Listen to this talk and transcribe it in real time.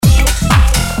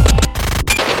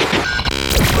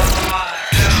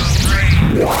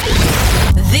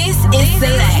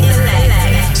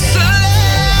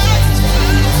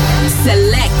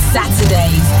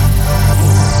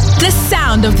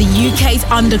UK's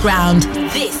underground.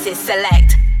 This is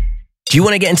Select. Do you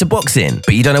want to get into boxing,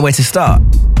 but you don't know where to start?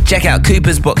 Check out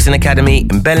Cooper's Boxing Academy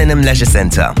in Bellingham Leisure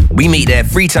Centre. We meet there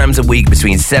 3 times a week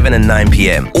between 7 and 9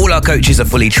 p.m. All our coaches are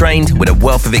fully trained with a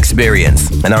wealth of experience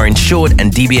and are insured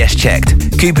and DBS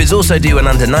checked. Coopers also do an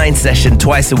under 9 session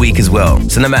twice a week as well.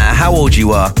 So no matter how old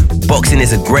you are, boxing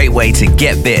is a great way to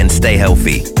get fit and stay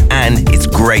healthy. And it's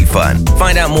great fun.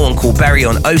 Find out more and call Barry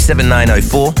on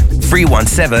 07904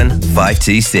 317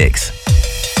 526.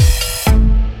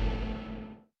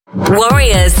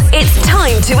 Warriors, it's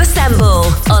time to assemble.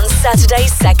 On Saturday,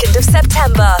 2nd of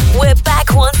September, we're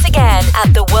back once again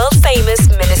at the world-famous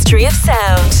Ministry of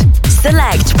Sound.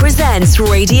 Select presents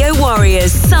Radio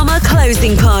Warriors Summer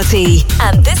Closing Party.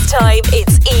 And this time,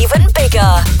 it's even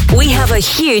bigger. We have a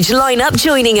huge lineup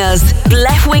joining us.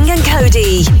 Leftwing and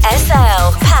Cody,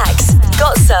 SL, Pax,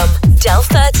 Got Some, Del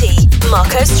 30,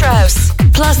 Marco Strauss.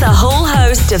 Plus a whole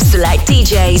host of select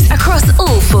DJs across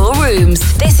all 4 rooms.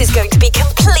 This is going to be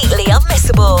completely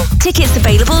unmissable. Tickets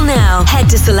available now. Head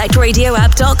to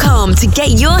selectradioapp.com to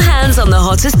get your hands on the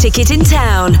hottest ticket in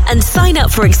town and sign up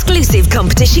for exclusive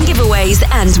competition giveaways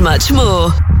and much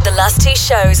more. The last 2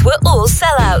 shows were all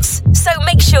sellouts, so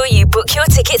make sure you book your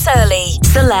tickets early.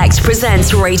 Select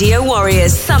presents Radio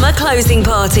Warriors Summer Closing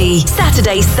Party,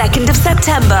 Saturday, 2nd of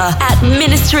September at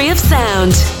Ministry of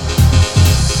Sound.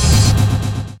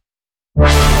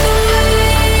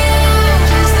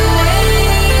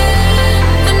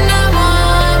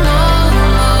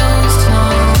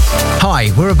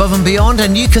 Hi, we're Above and Beyond,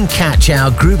 and you can catch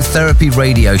our group therapy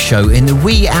radio show in the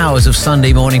wee hours of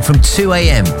Sunday morning from 2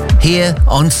 a.m. here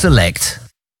on Select.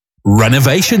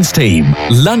 Renovations Team,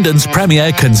 London's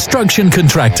premier construction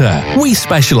contractor. We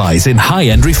specialise in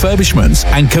high-end refurbishments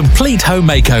and complete home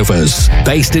makeovers.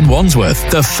 Based in Wandsworth,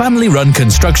 the family-run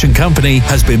construction company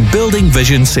has been building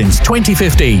vision since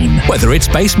 2015. Whether it's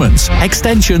basements,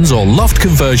 extensions or loft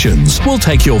conversions, we'll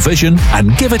take your vision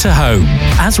and give it a home.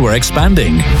 As we're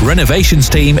expanding, Renovations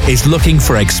Team is looking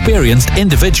for experienced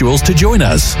individuals to join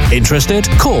us. Interested?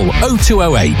 Call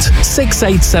 0208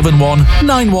 6871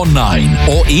 919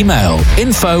 or email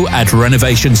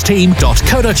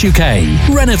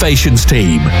info@renovationsteam.co.uk. Renovations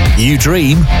Team. You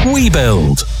dream, we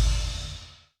build.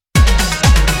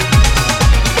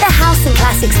 The House and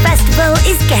Classics Festival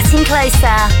is getting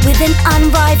closer with an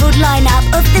unrivaled lineup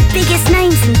of the biggest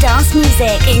names in dance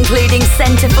music, including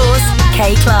Centre Force,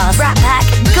 K-Class, Rat Pack,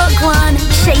 Got One,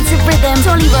 Shades of Rhythm,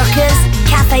 Dolly Rockers,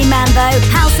 Cafe Mambo,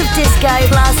 House of Disco,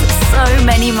 plus so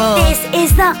many more. This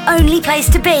is the only place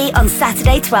to be on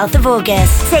Saturday 12th of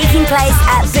August, taking place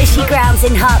at Bushy Grounds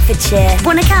in Hertfordshire.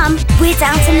 Wanna come? We're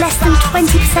down to less than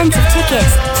 20% of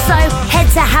tickets, so head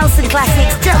to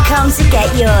houseandclassics.com to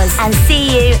get yours and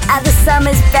see you at the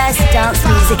summer's best dance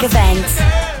music event.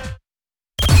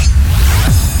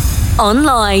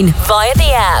 Online, via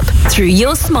the app, through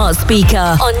your smart speaker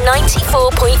on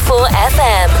 94.4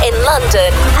 FM in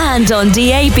London and on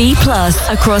DAB+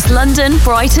 across London,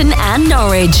 Brighton and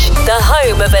Norwich. The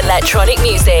home of electronic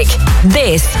music.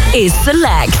 This is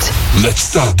Select. Let's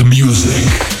start the music.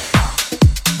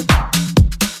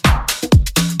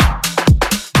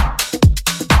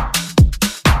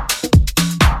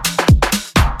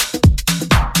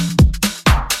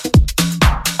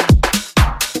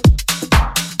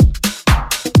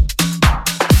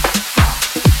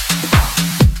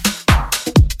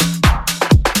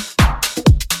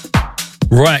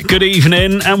 Right, good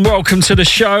evening and welcome to the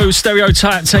show.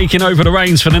 Stereotype taking over the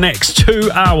reins for the next 2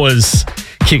 hours,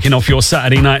 kicking off your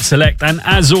Saturday night select. And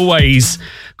as always,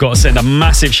 got to send a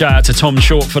massive shout out to Tom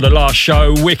Short for the last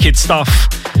show. Wicked stuff.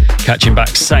 Catching back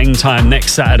same time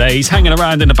next Saturday. He's hanging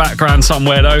around in the background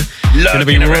somewhere though. Going to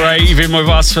be raving with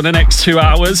us for the next 2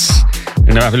 hours.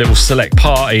 Going to have a little select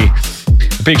party. A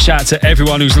big shout out to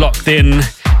everyone who's locked in.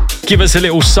 Give us a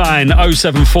little sign,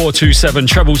 07427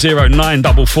 000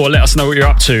 944. Let us know what you're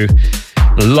up to.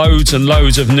 Loads and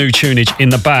loads of new tunage in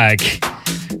the bag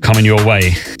coming your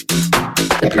way.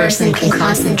 The person can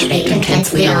concentrate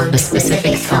intensely on a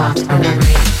specific thought or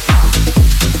memory.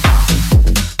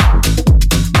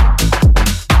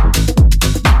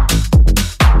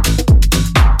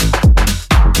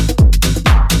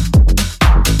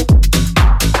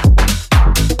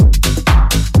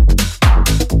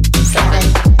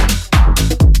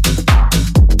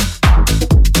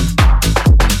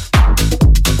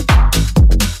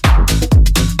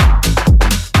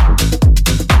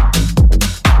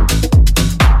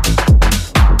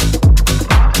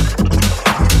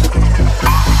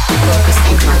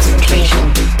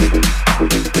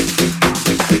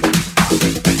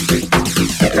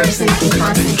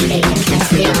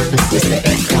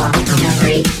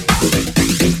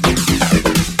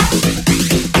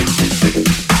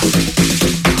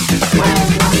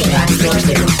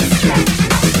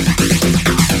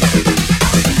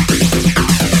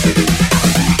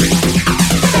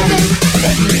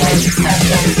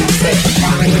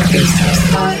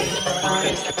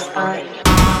 spot.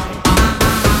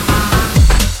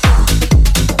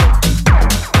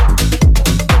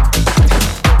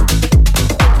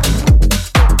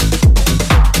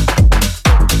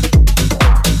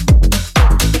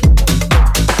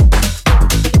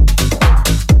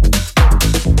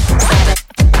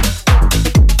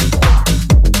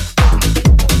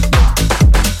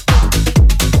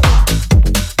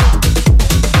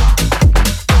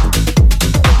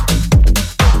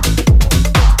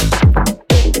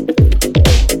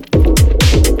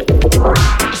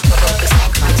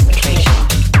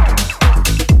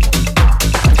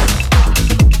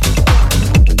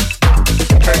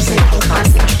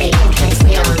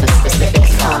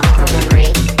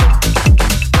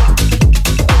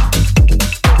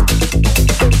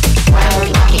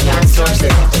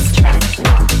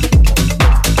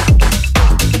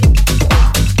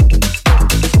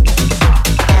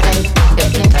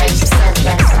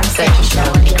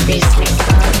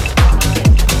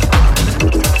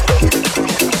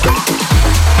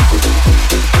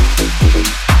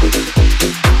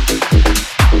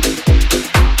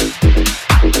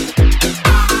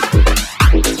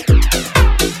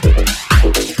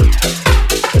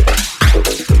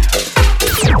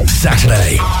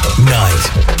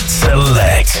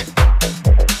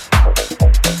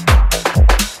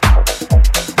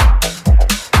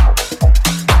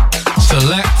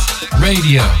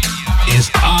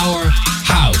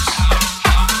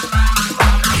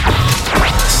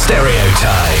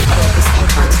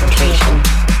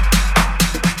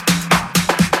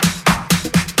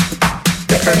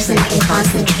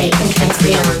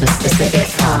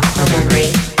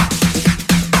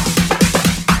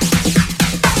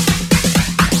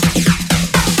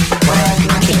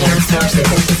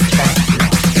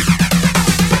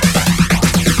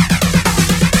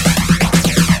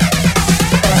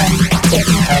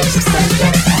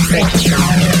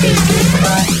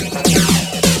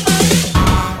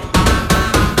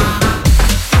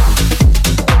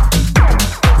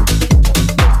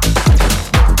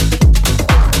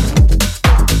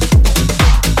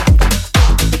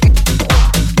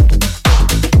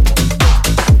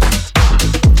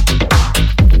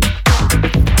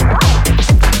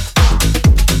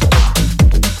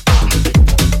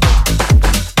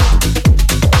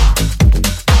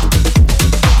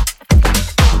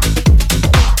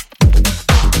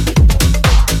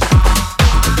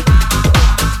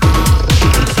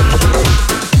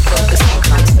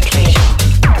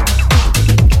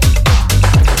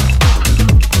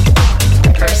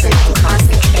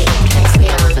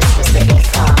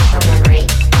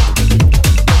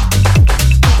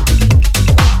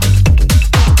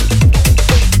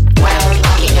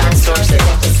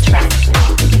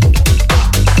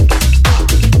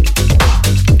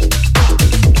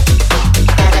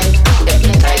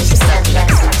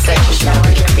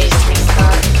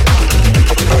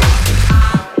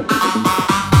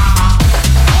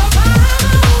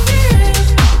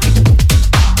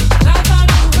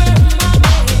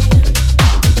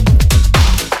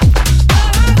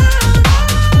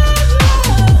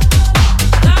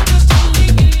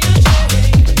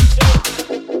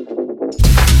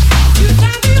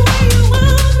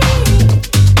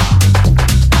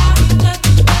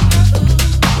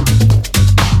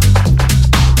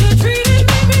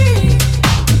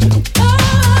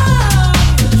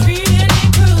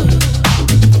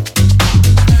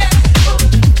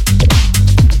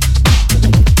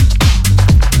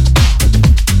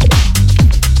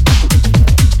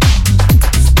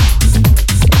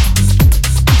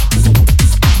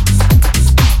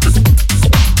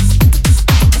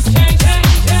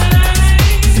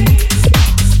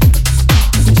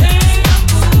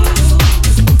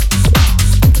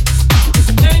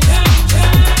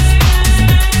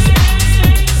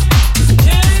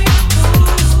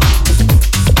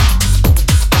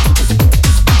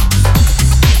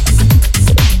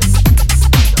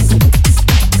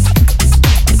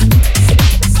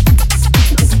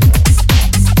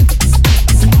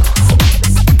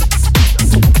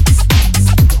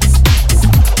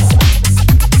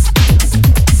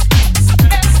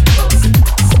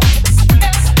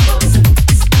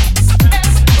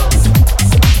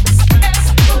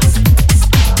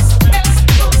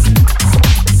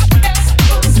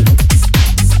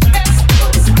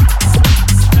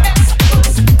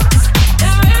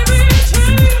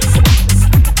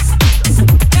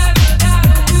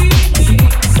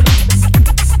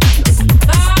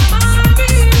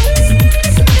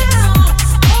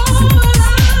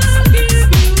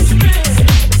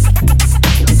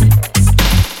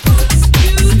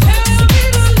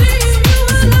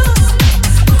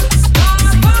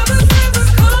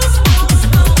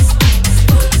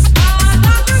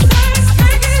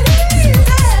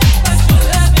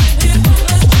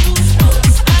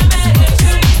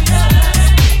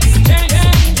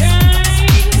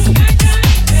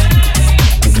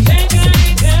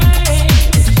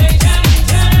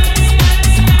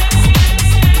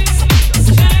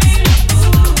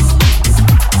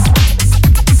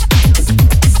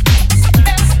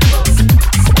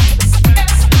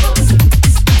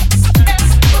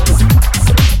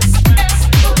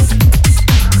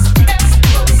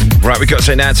 we've got to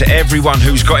say now to everyone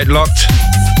who's got it locked,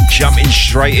 jumping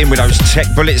straight in with those tech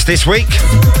bullets this week.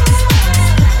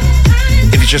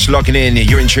 If you're just logging in,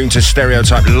 you're in tune to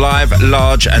Stereotype live,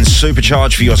 large and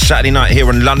supercharged for your Saturday night here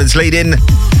on London's leading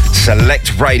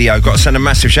Select Radio. Got to send a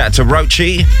massive shout out to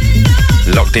Rochi,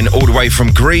 locked in all the way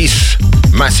from Greece.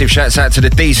 Massive shouts out to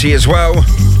the DC as well.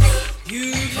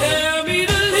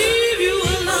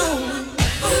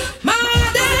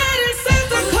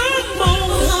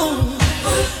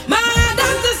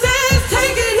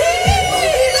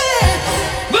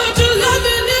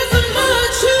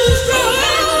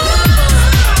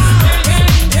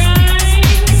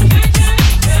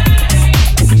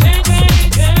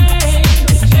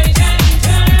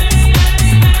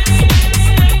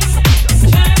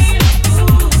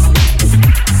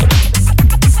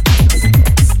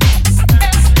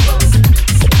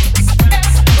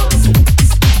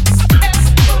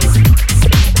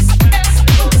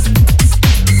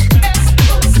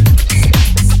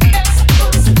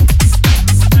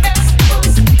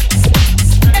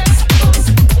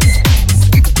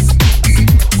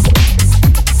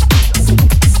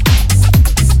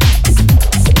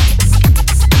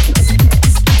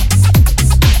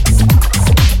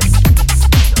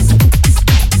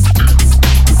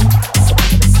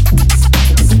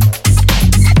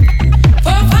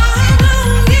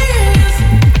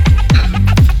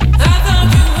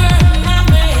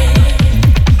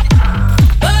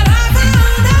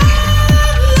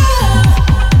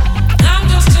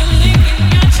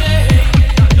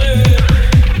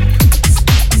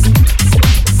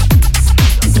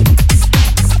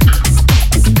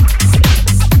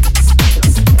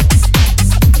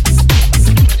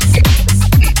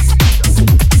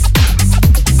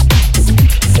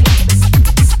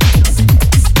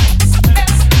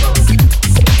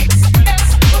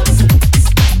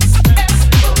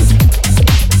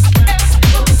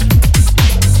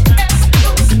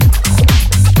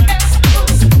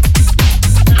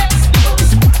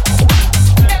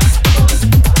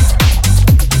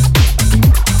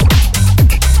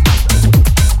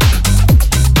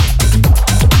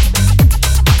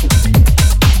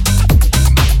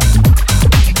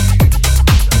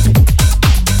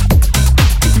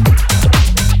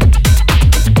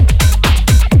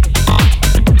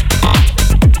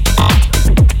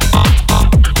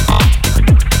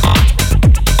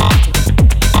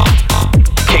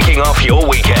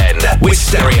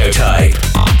 Stereotype.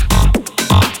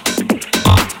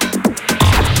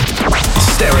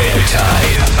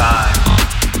 Time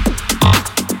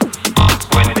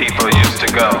when people used to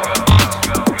go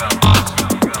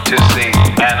to see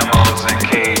animals in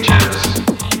cages.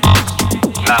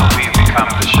 Now we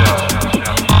become the show.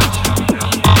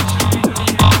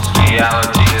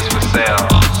 Reality is for sale.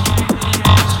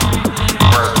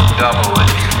 Worth double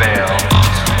if you fail.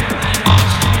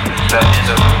 The end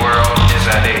of the world is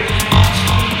at 8.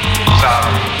 So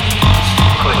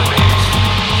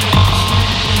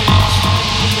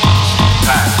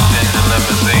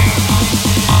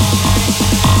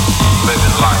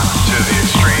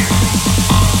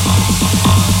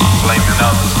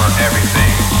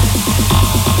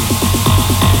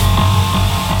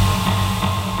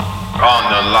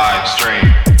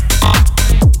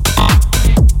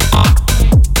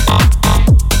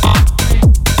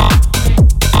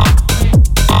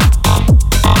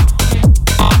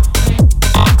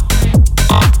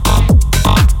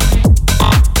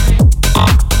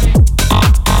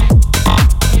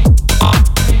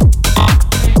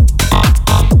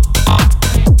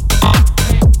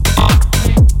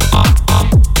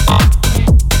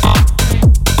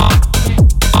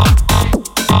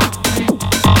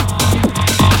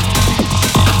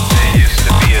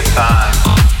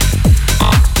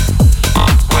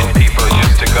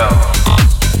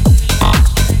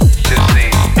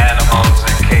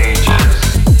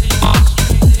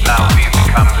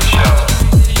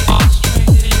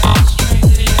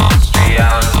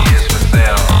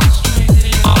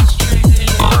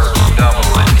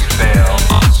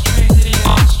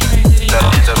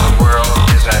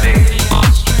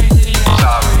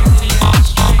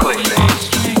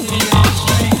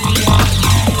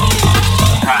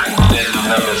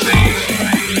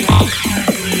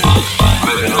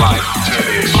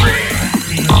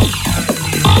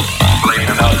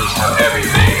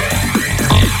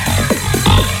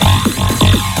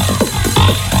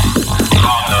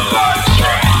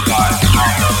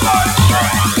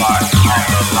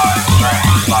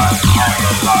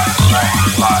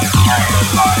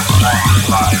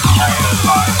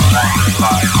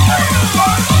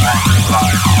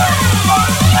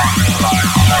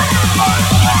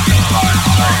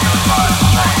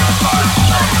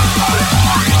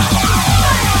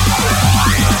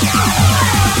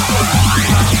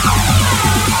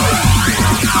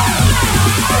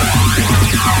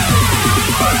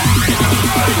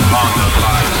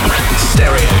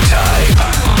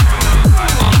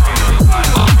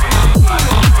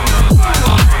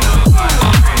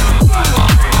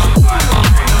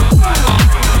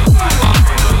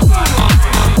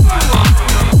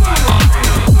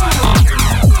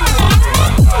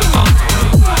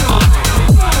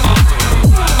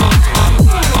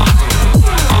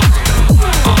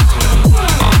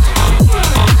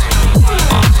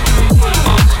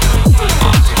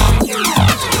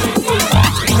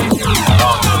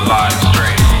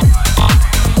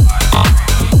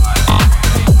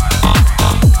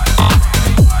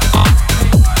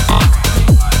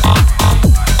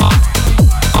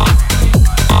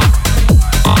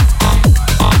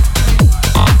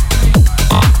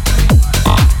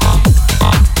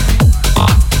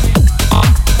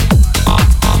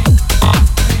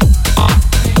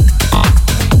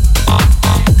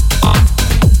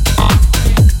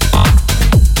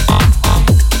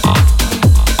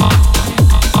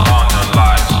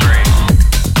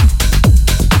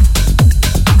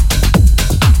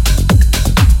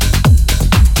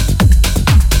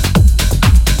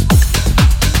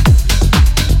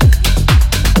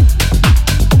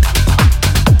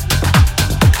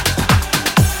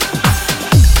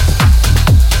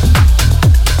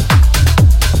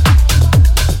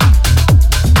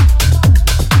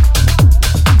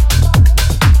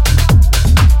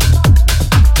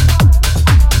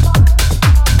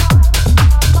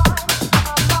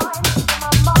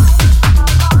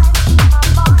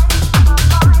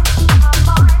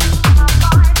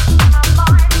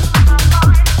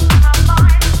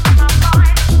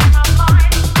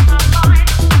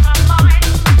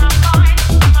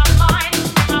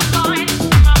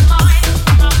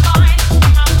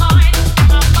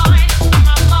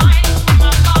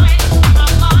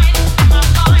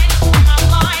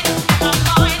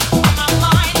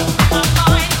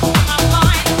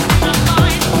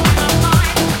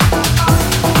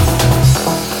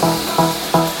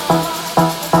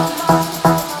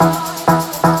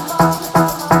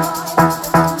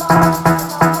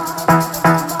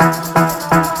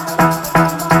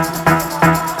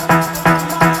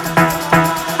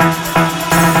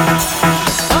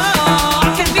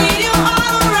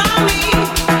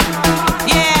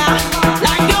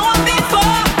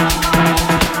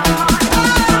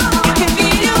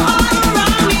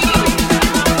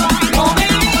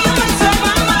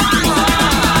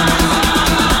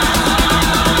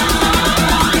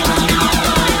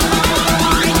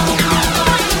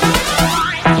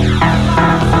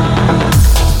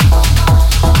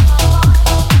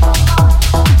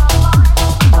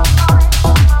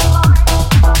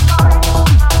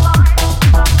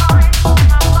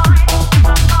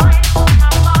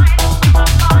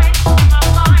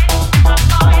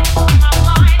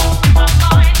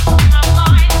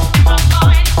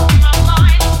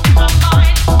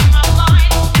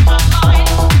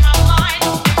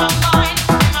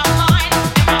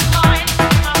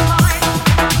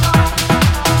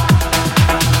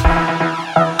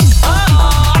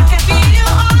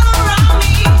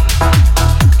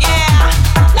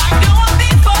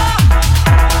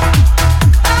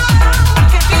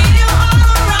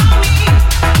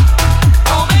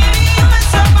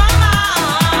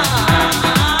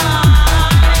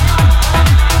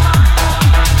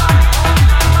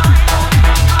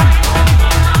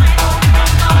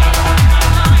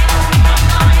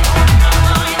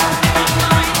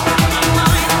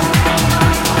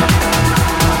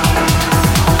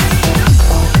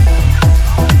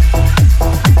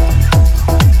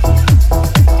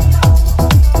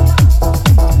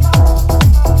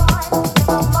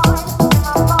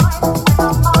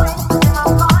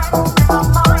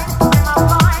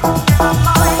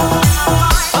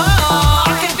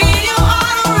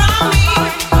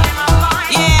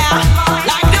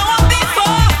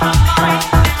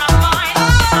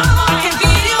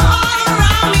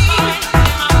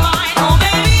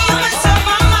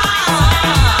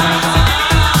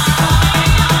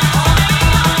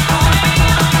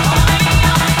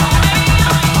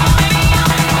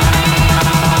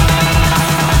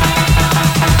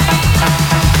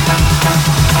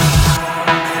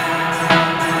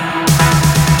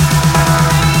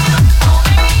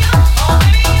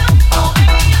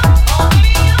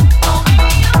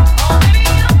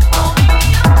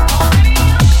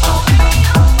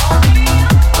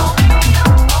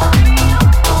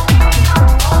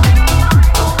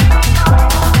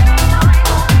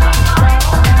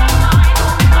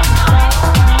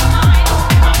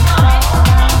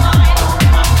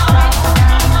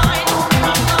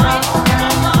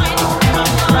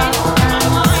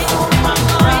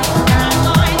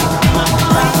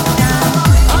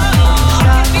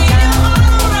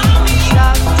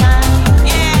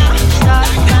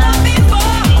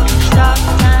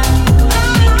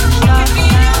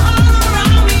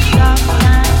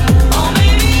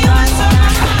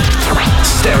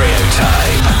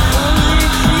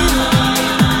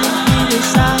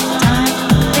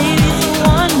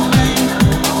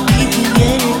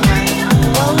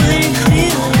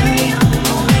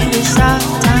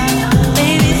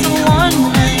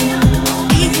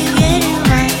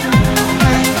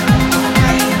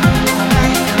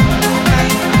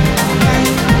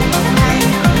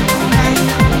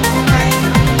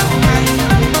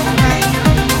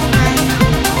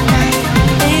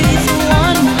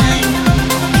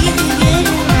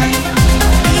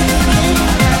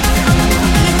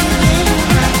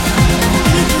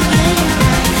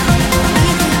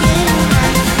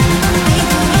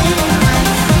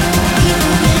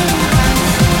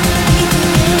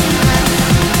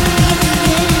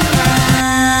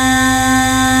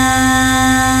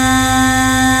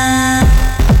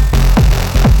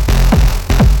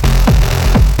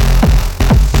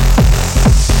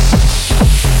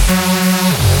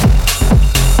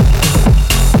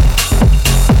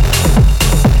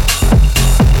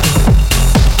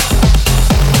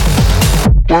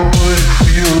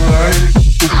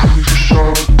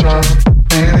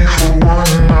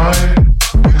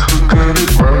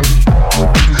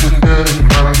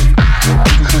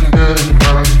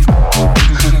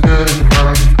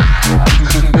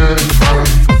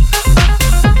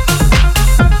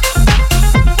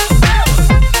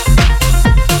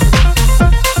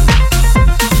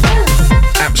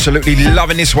Absolutely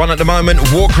loving this one at the moment.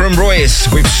 Walker and Royce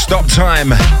with Stop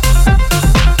Time.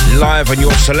 Live on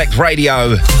your Select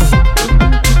Radio.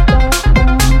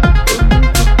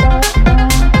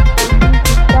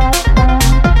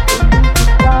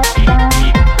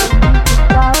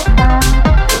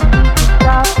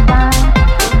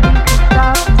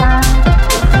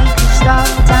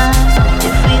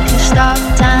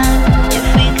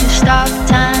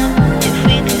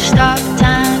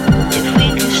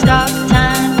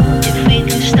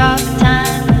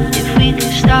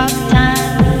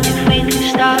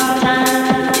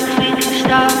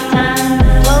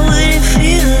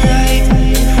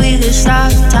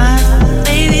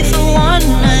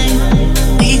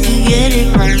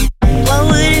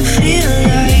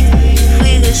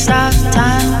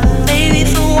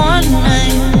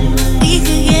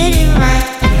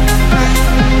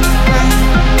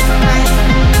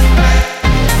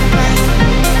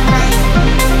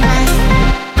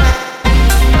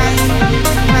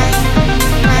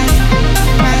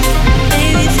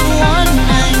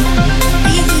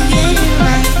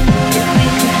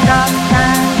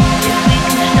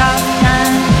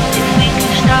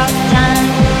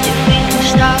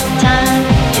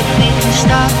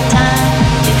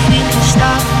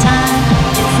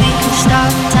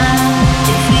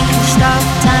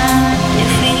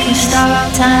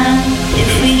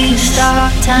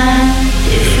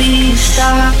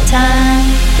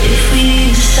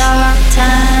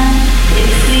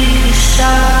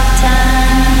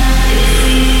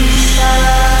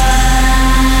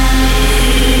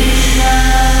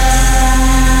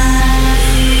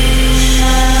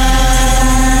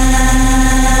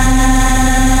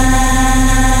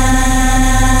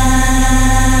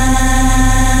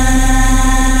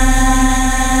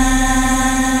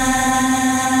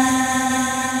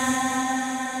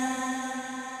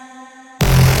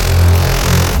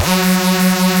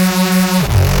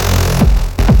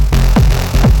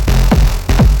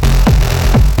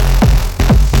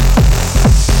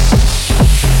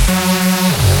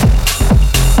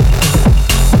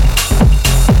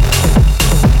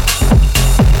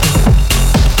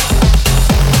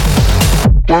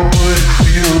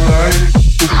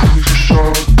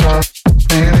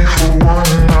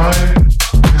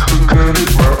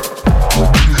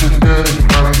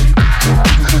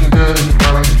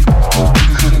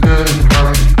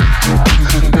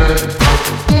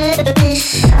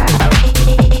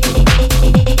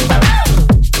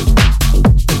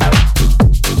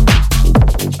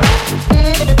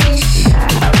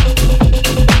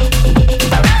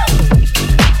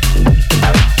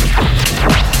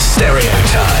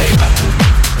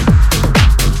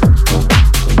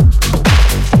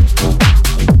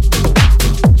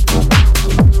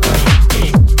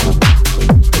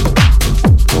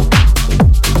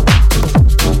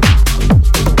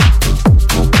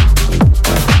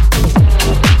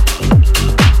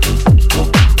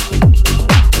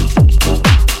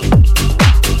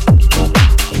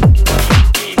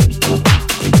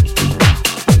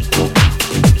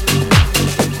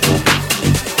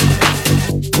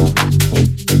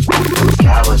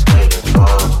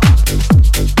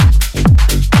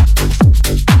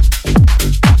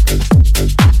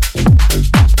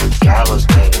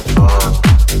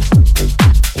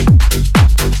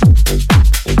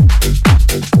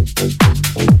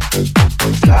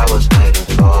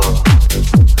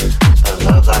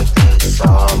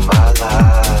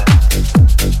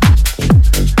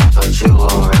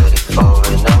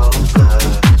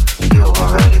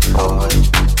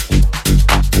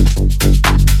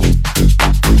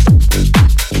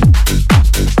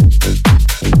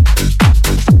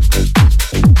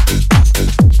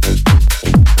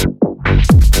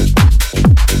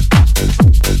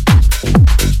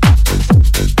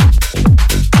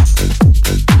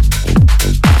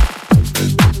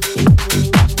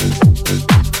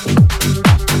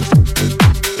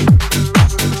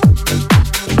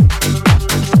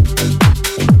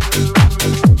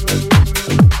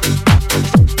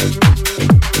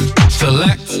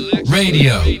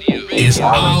 Radio is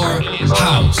our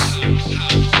house.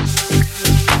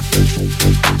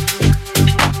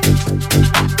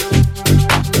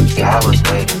 I was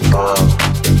waiting for.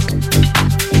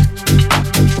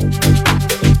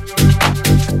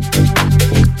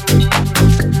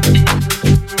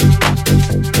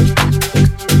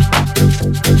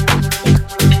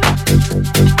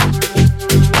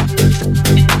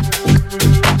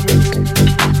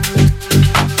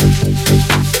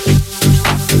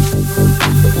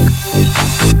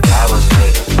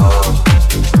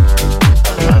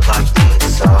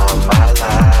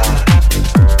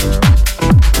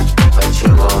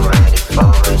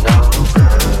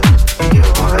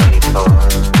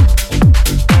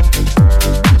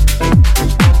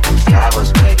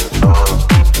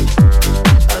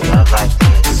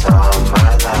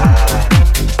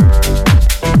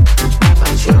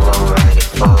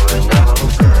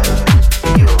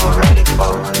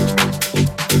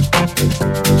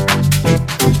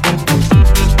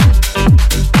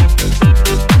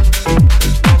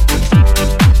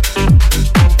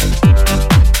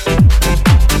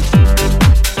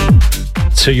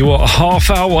 Tell you what, a half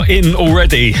hour in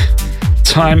already.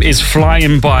 Time is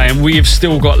flying by and we have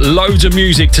still got loads of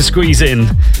music to squeeze in.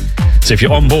 So if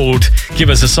you're on board, give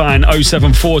us a sign.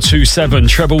 07427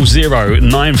 000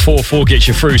 944 gets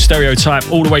you through.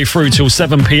 Stereotype all the way through till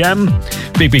 7 p.m.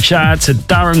 Big shout out to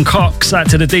Darren Cox, out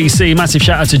to the DC. Massive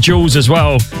shout out to Jules as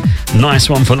well. Nice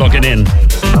one for logging in.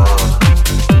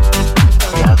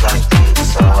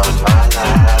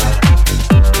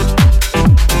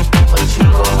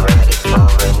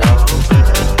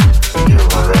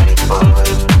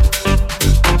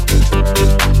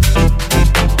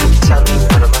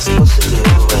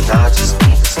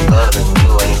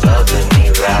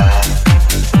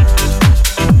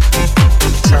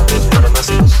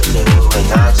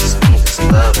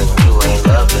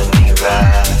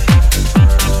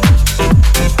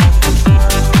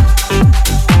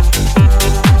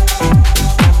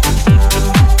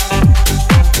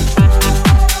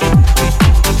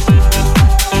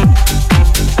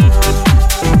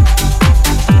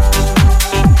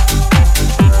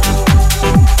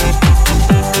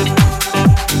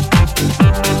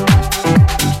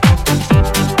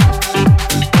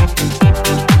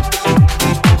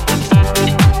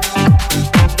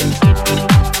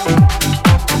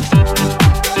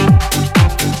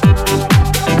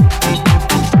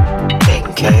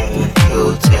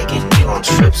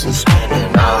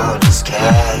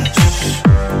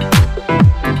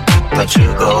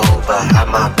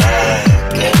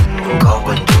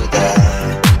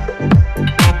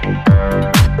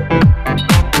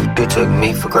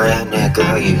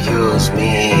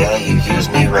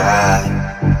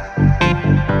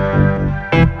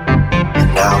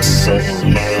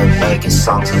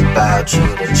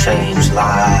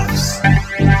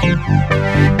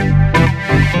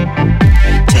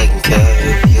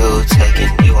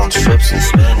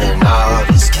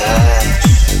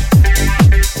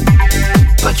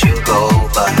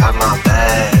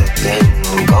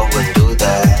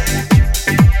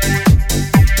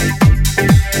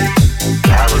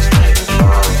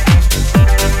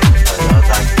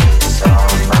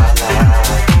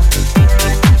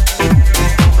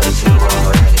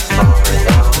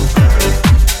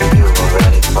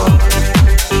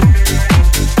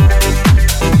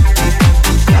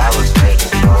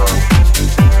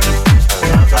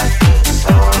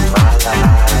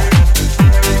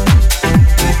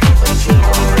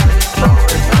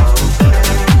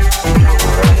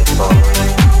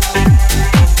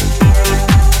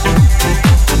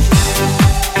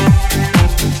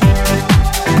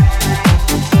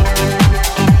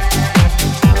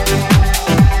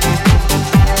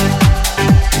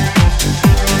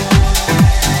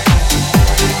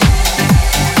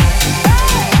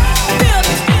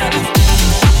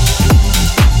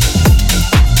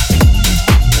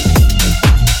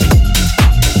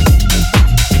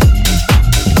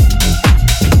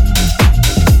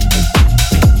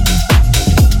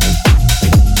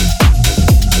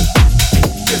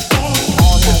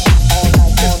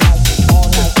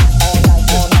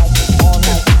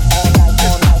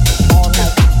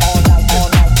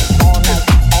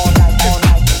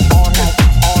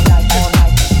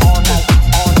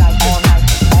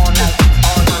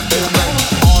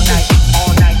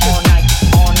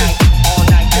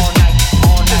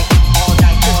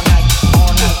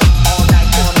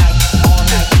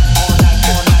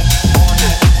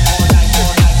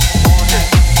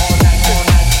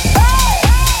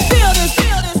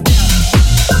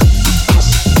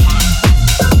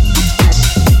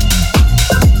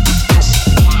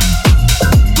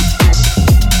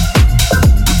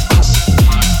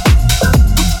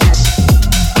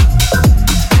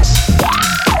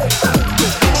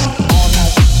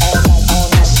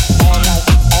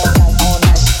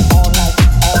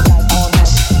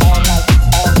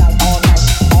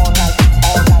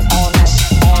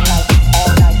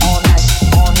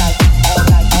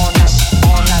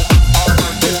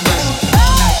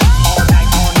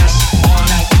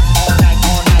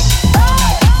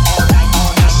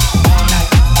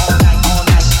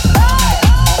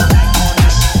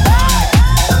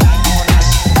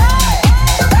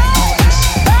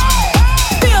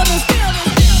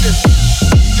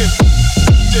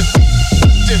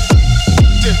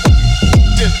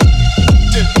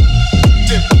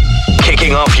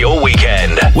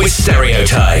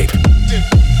 Stereotype.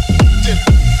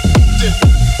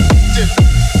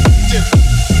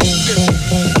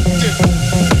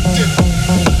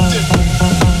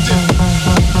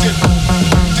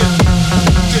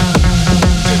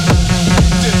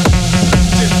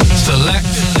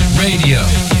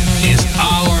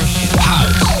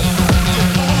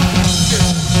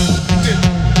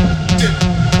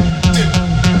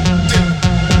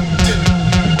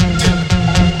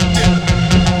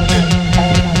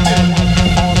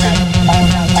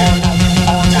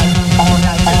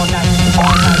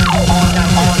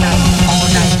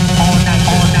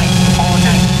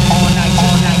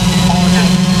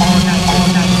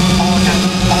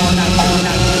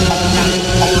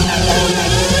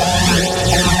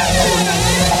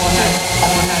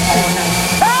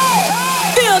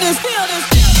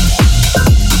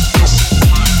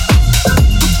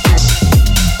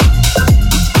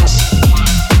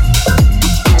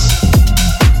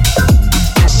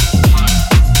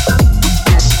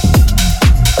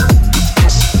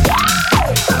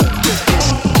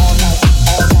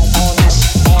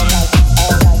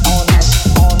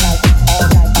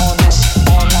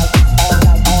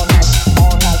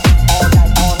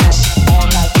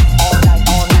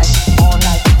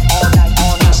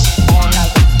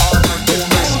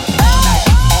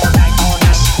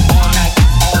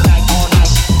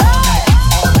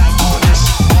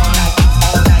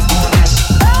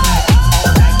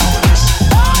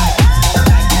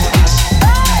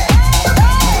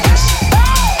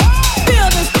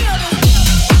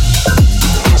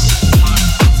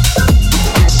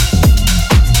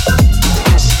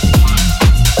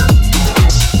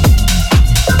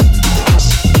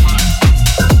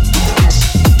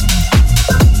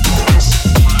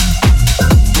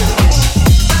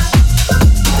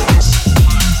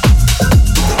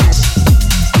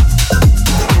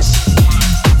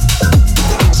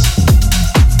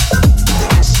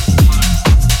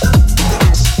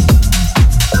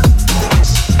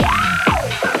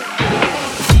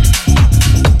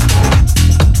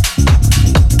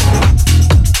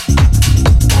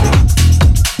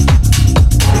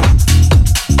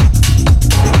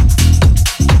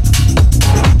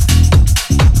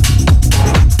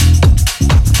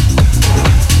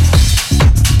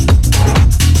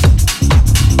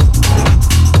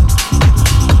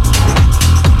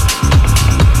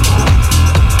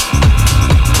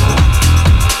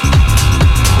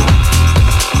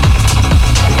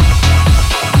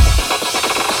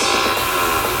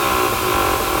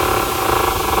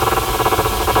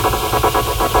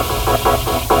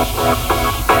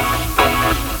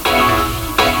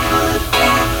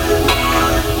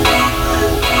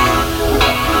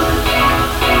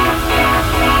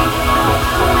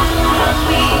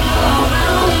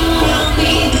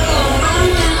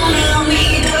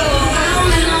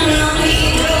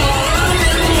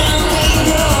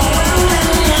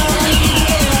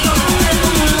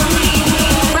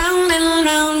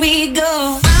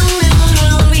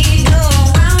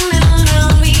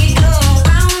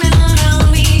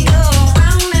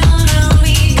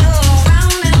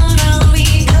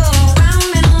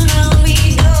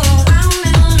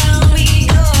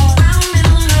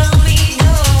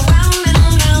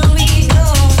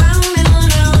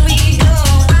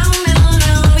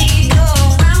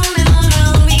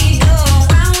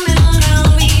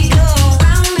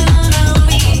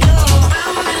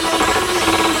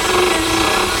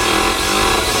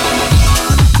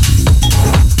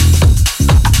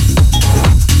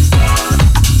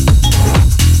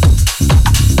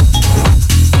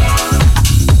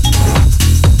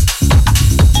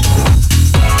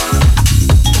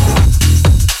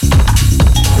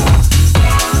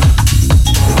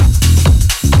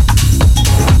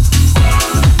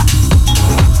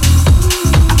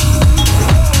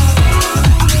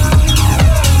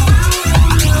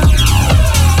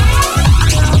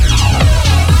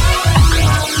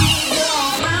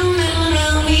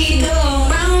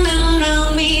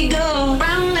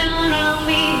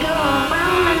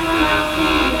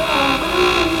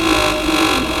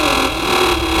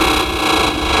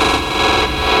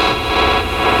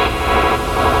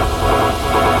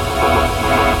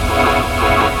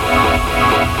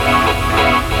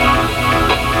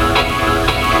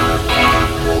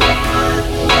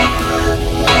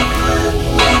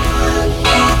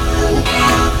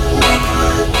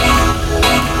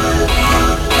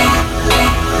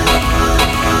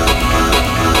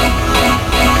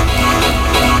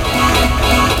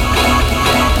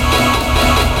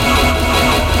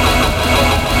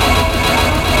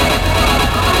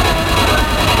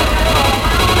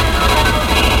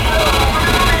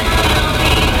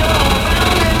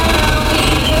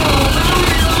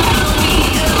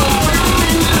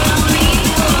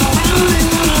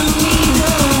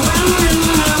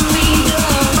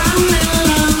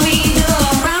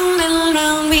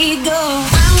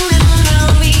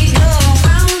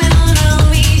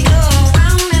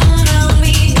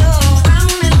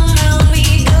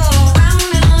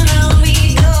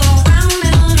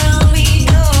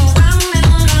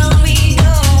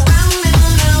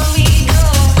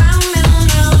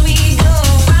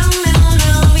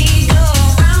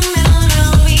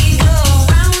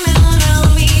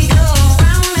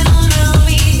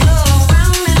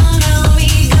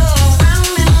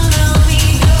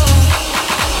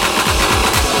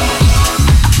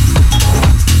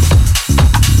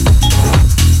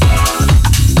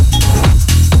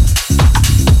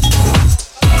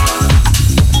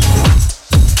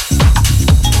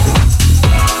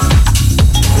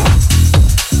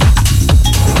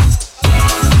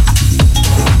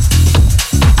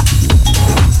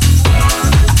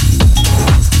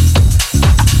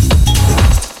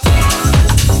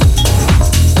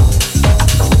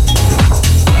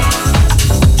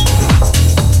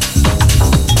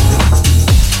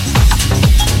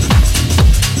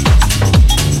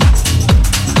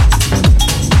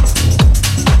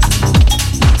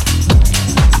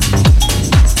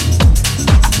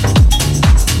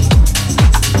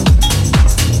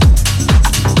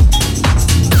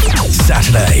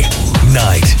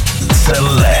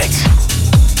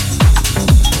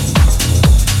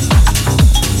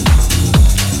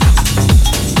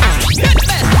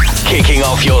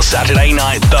 off your Saturday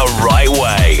night the right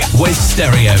way with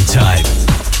Stereotype.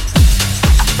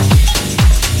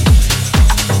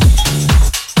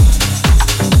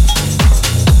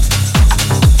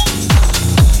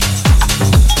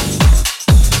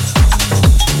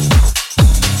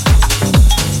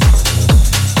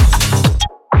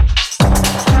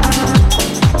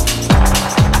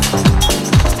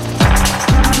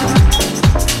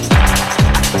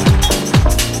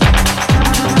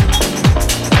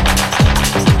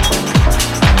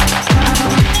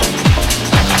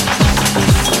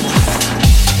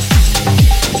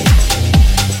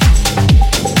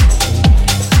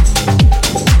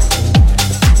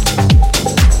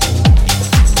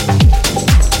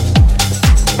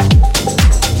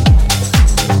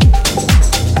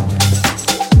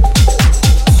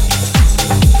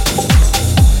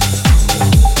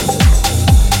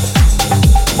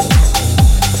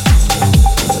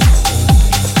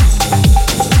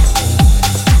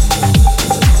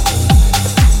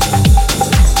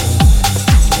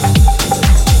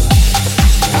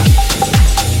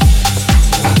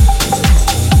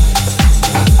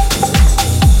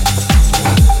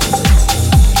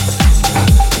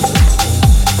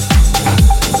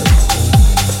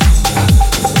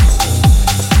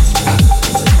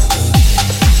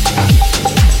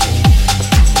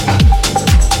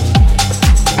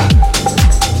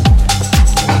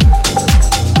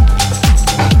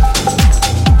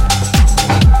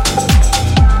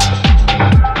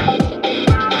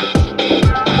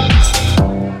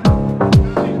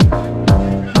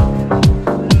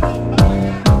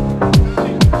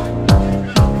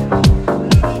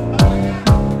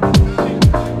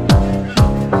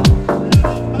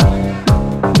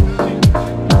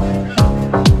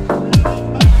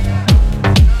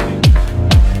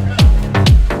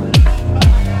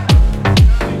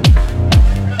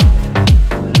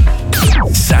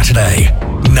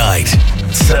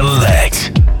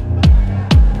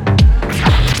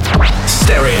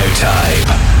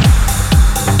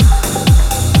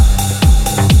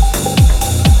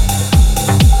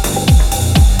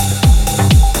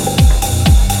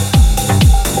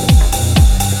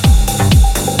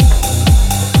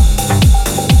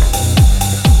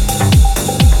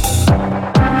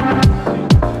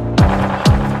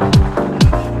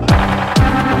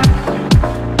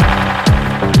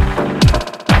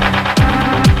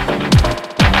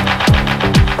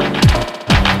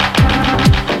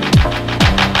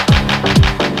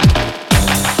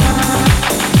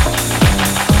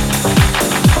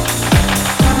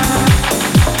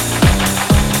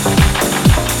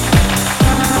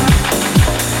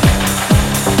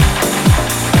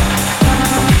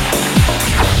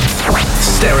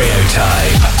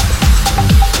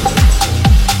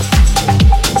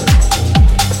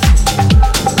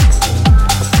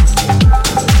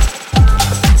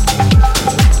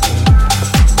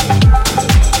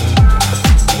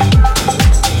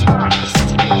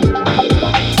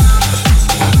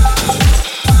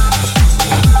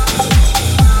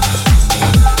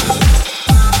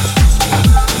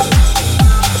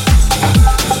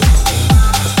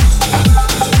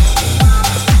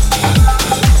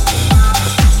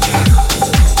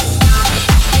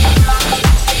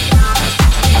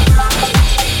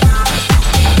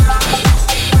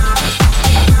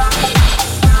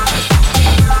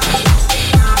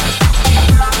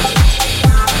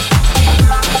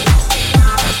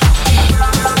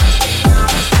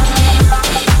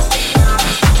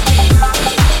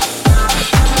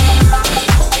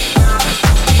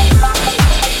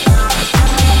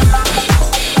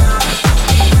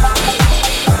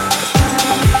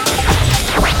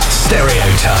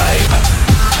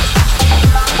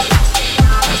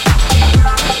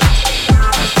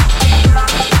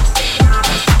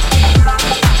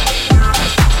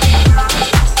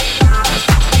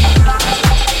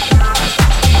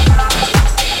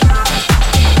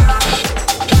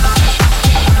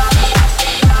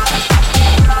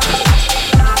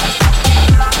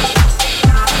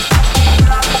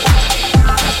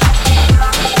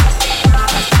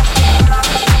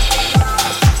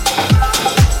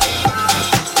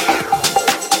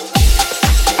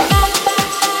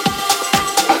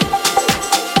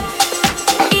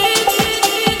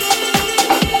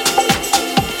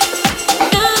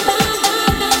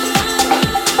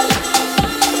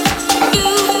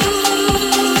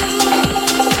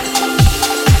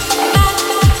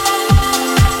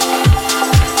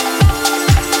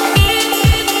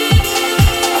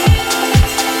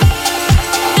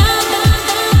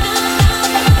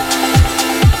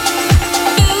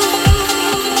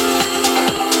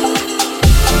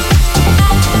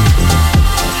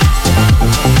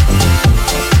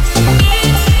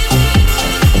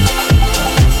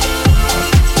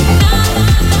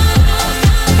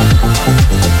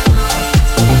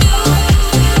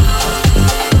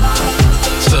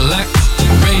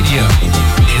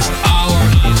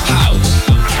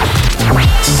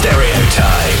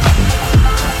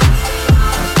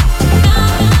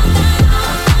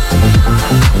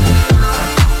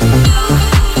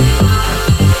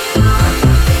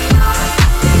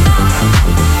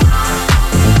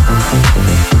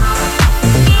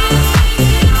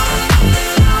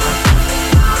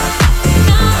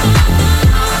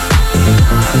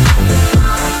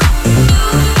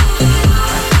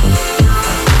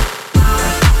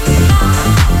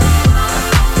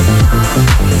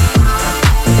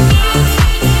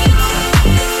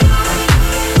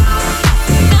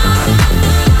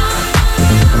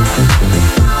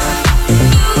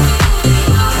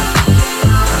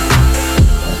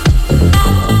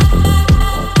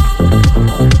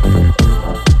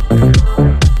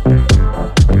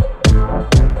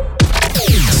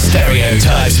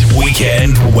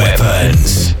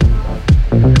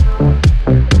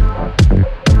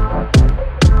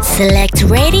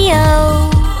 Radio.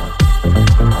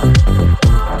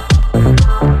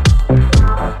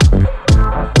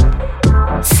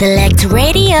 Select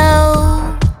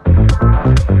Radio.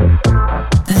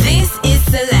 This is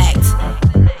Select.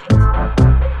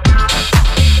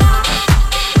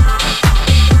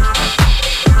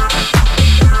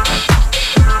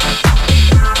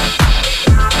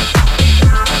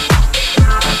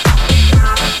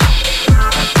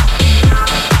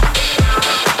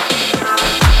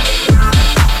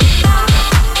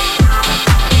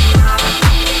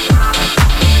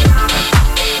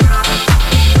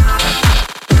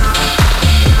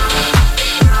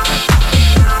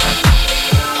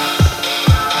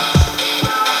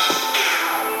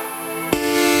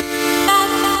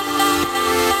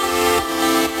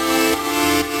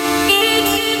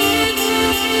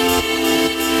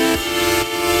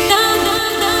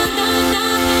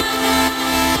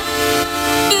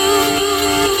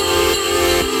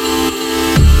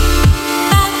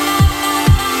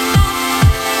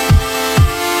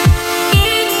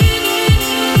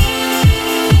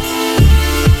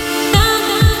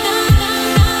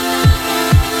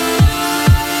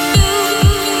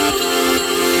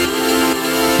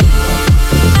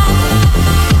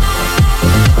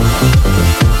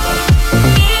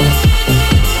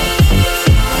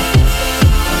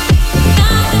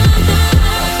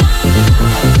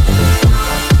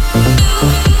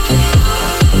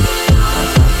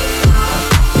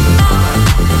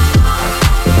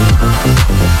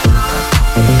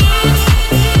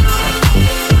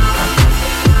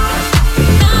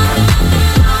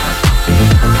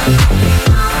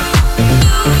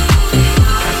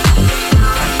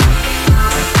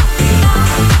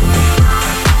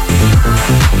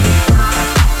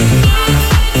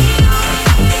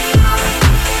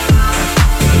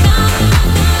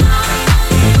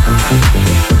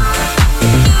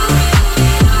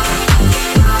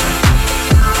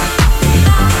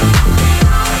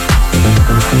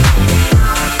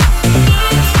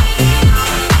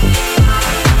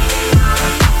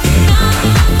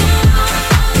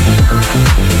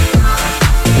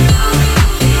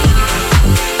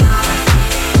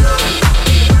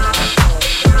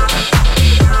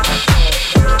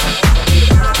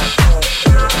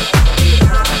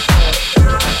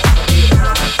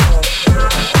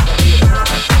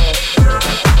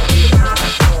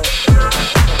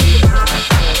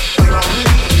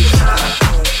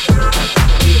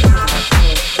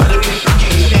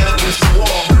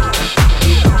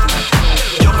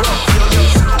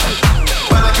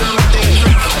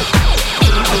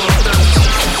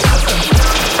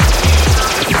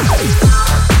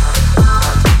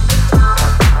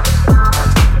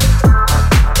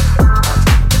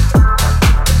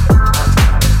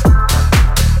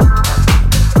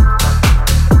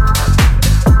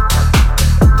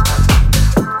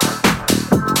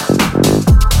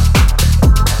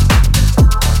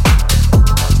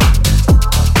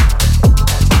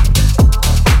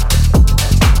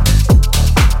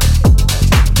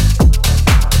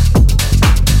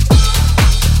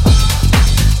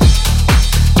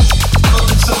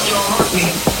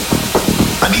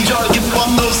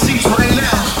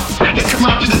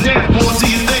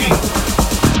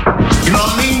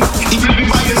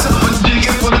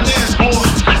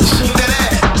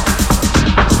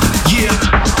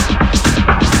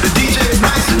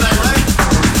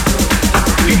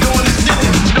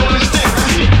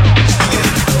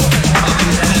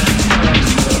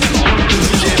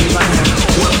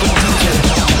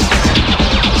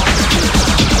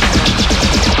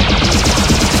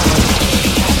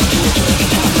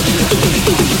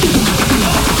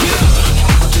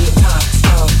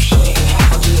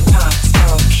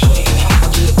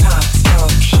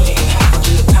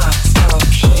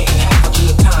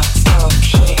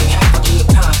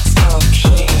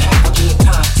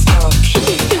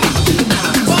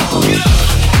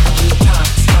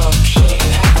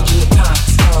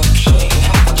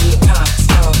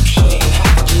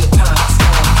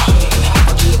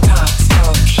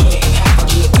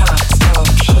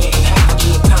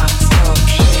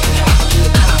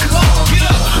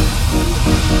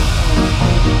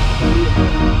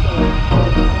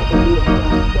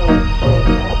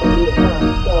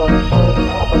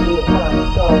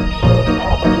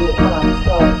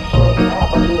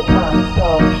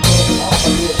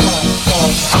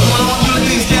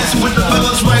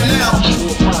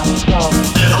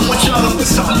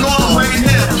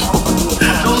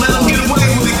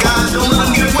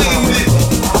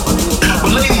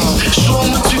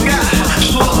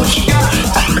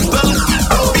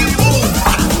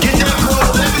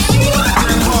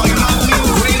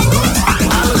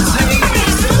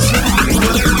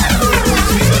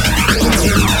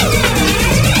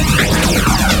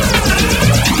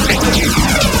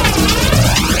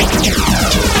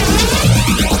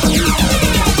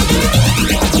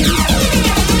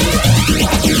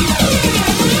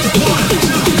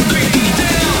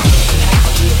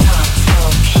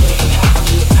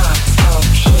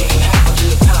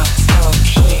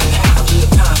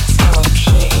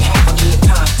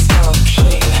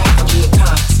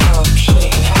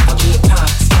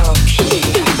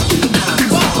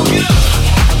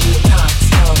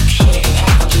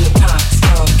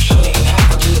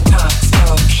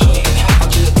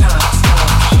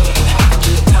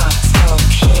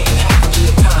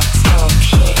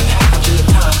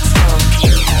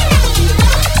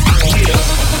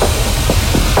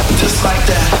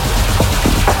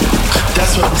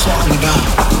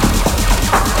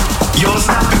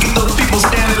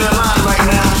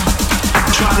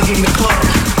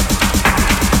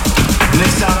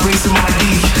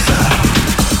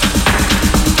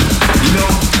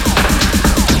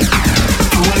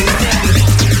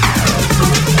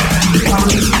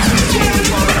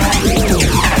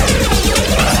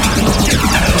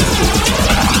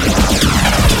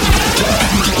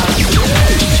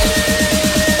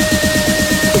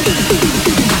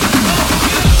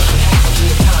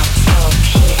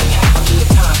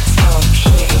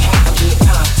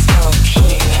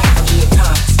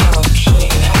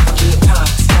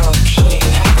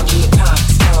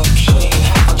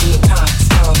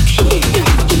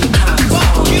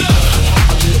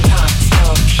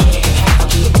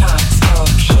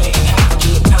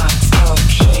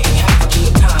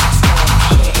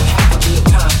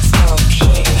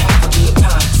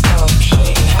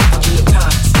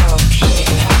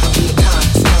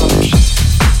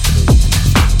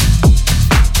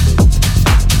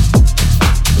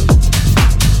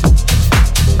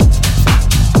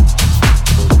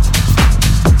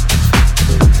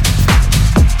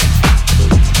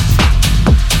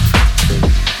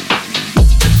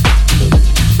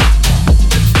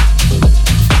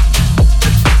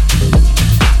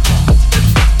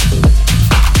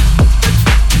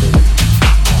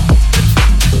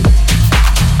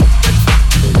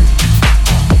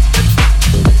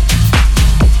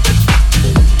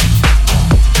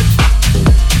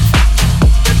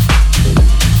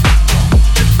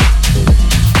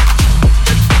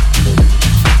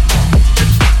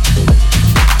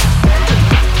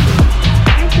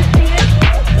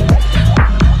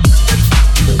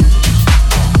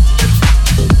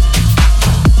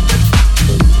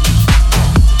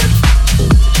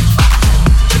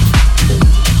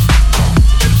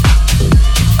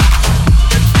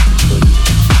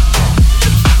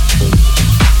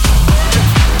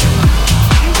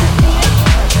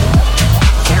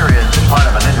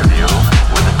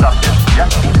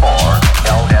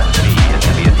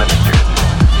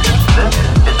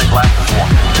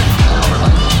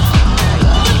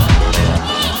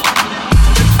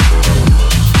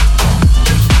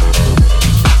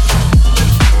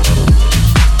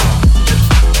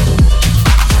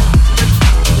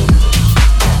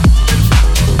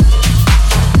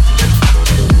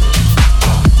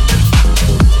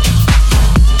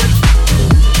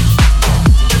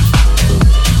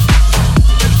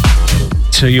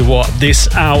 tell you what,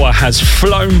 this hour has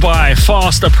flown by,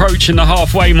 fast approaching the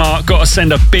halfway mark. Got to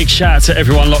send a big shout out to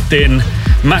everyone locked in.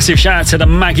 Massive shout out to the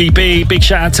Maggie B, big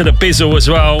shout out to the Bizzle as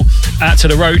well, out to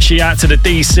the Rochi, out to the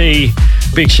DC.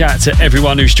 Big shout out to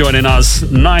everyone who's joining us.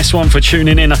 Nice one for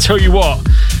tuning in. I tell you what,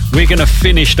 we're going to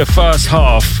finish the first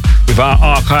half with our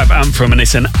archive anthem, and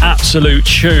it's an absolute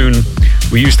tune.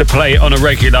 We used to play it on a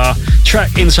regular.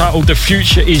 Track entitled The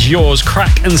Future Is Yours,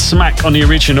 Crack and Smack on the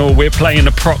original. We're playing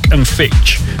the Proc and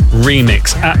Fitch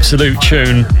remix. Absolute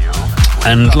tune.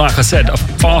 And like I said, a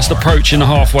fast approaching the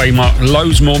halfway mark.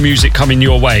 Loads more music coming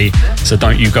your way, so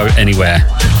don't you go anywhere.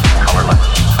 Colorless,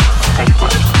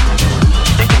 tasteless.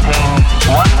 It contains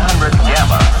 100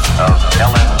 gamma of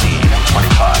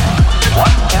LSD-25,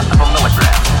 1/10 of a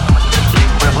milligram, the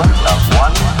equivalent of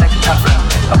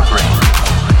 1/600th of a grain.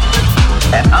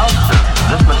 An ounce of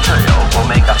this material will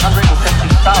make 150,000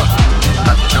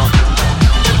 such doses.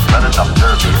 Let us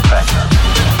observe the effect.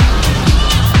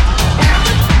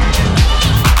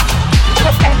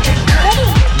 Whatever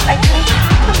couldn't, I couldn't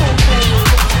possibly breathe.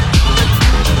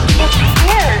 It's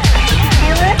here. Can you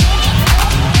feel it?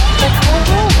 This whole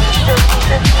room still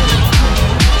exists.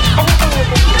 Anything with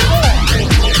this color, and I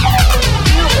can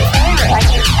feel the energy.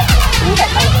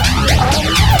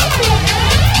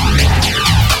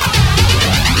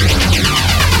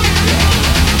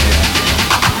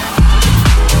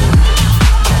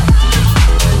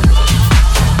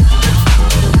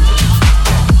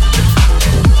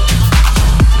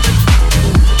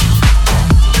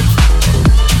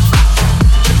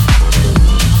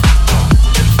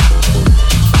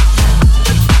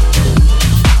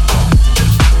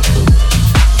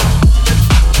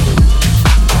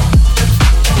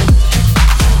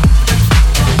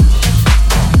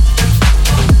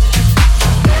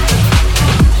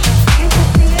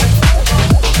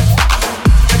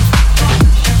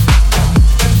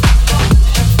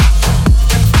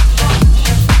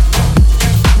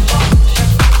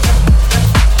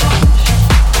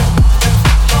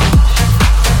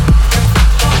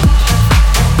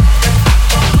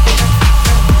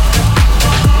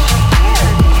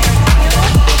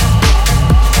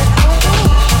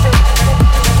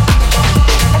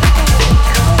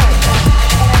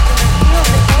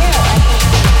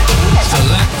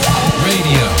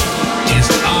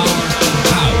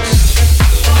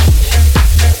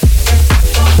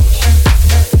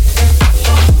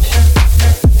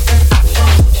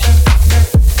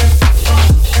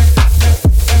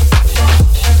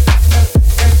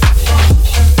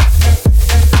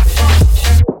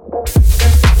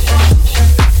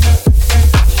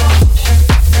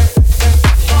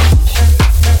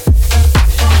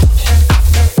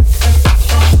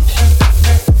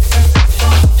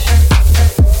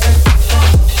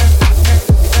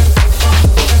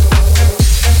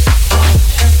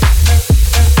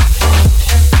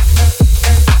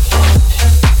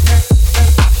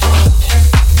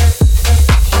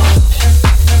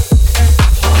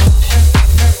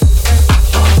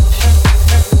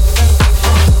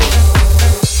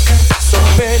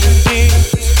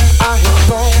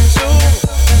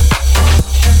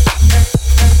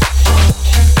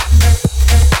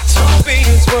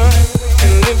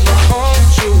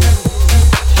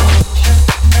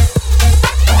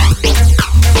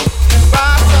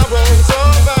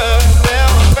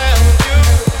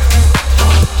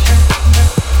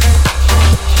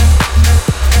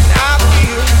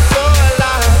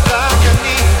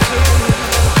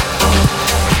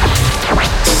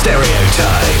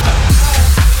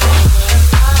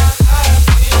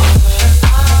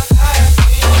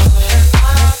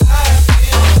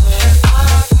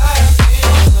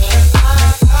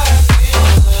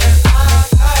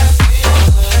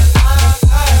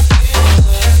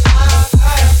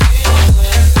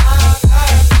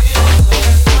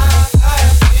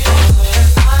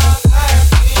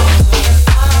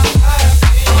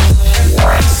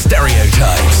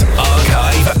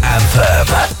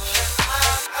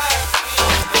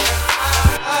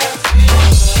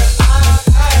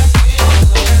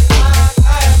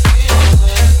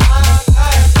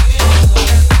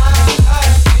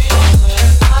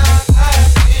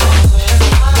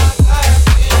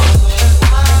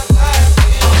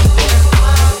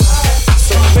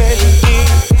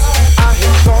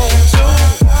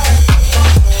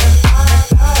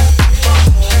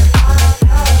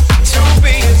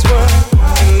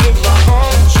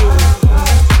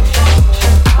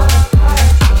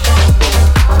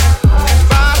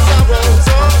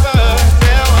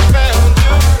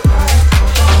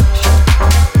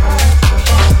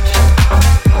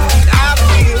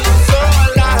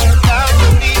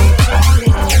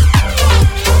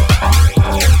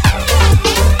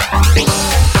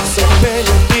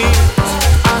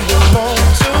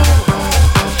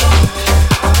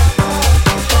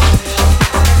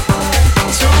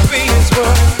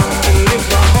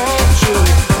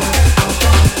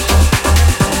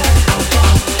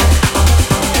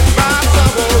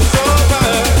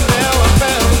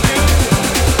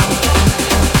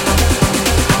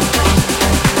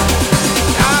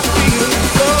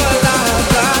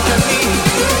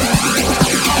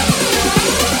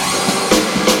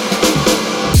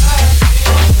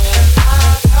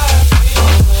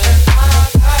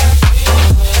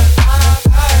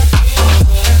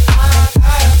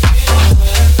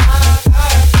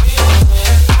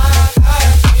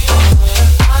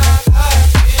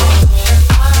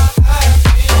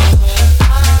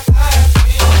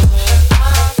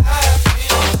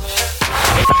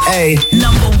 Hey.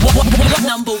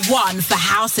 Number one for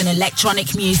house and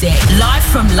electronic music. Live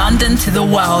from London to the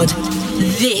world.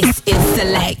 This is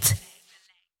Select.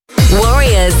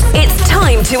 Warriors, it's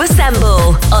time to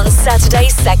assemble. On Saturday,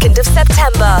 2nd of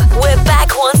September, we're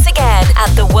back once again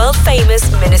at the world-famous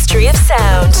Ministry of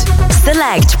Sound.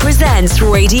 Select presents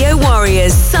Radio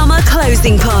Warriors Summer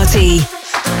Closing Party.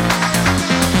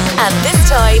 And this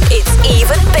time, it's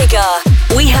even bigger.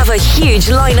 We have a huge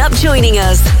lineup joining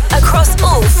us across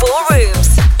all 4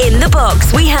 rooms. In the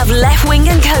box, we have Left Wing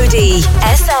and Cody,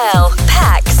 SL,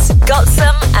 Pax,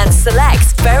 Gotsum, and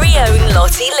Select's very own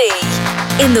Lottie Lee.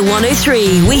 In the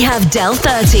 103, we have Del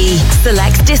 30,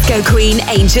 Select's Disco Queen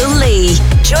Angel Lee,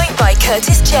 joined by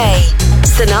Curtis J,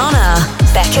 Sanana,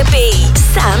 Becca B,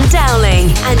 Sam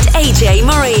Dowling, and AJ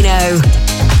Moreno.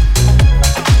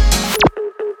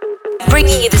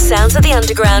 Bringing you the sounds of the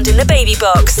underground in the baby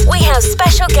box, we have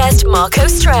special guest Marco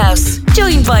Strauss,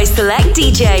 joined by select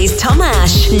DJs Tom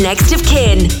Ash, Next of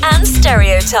Kin, and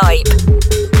Stereotype.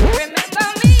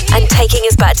 And taking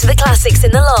us back to the classics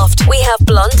in the loft, we have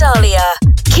Blonde Dahlia,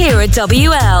 Kira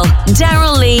WL,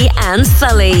 Daryl Lee, and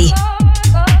Sully.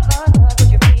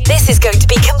 This is going to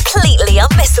be completely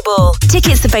unmissable.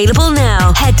 Tickets available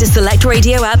now. Head to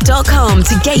selectradioapp.com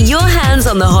to get your hands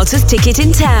on the hottest ticket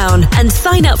in town and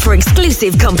sign up for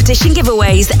exclusive competition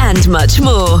giveaways and much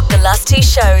more. The last 2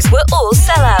 shows were all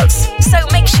sellouts, so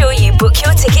make sure you book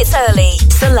your tickets early.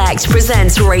 Select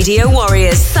presents Radio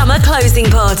Warriors Summer Closing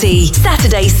Party,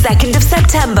 Saturday, 2nd of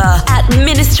September at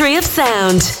Ministry of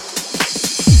Sound.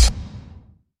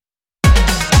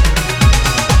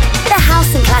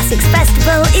 House and Classics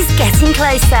Festival is getting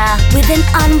closer with an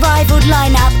unrivaled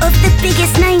lineup of the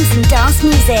biggest names in dance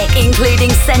music,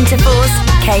 including Centre Force,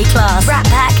 K-Class, Rat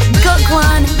Pack, Got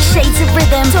One, Shades of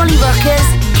Rhythm, Dolly Rockers,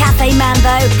 Cafe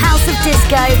Mambo, House of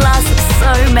Disco, plus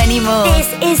so many more. This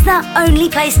is the only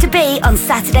place to be on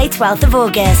Saturday 12th of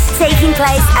August, taking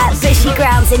place at Bushy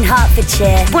Grounds in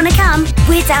Hertfordshire. Wanna come?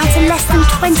 We're down to less than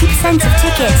 20% of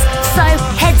tickets, so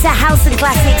head to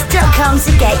houseandclassics.com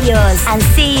to get yours and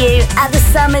see you at the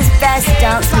summer's best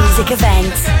dance music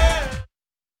event.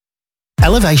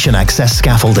 Elevation Access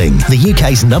Scaffolding, the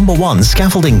UK's #1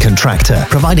 scaffolding contractor,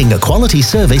 providing a quality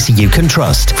service you can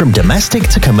trust, from domestic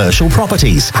to commercial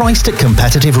properties, priced at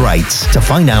competitive rates. To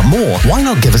find out more, why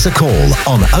not give us a call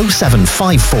on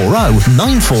 07540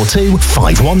 942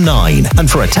 519. And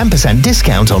for a 10%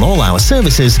 discount on all our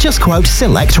services, just quote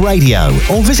Select Radio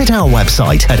or visit our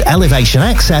website at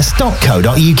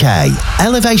elevationaccess.co.uk.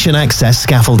 Elevation Access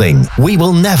Scaffolding. We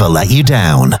will never let you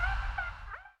down.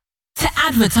 To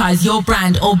advertise your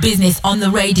brand or business on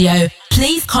the radio,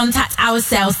 please contact our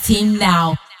sales team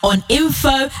now on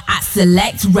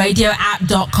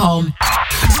info@selectradioapp.com.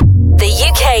 The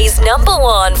UK's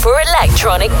 #1 for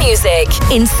electronic music.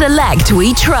 In Select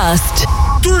we trust.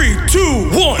 3, 2,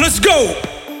 1, let's go!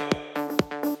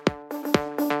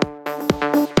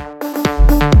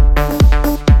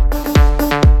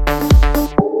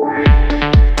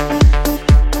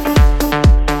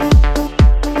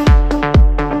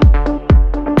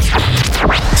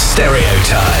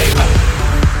 Stereotype.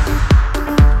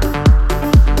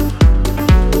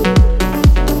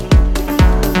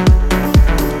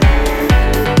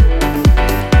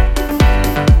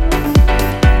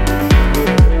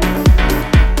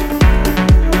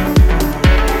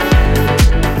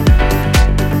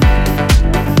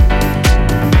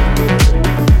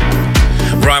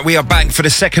 Right, we are back for the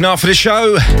second half of the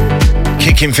show,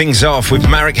 kicking things off with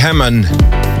Marek Hammond.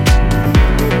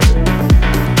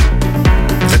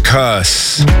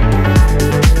 Curse.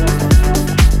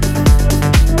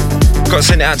 Got to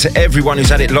send it out to everyone who's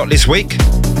had it locked this week.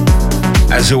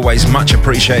 As always, much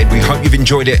appreciated. We hope you've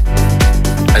enjoyed it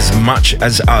as much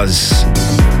as us.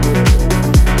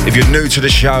 If you're new to the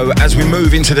show, as we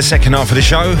move into the second half of the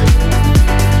show,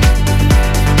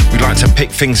 we'd like to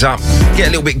pick things up, get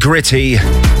a little bit gritty,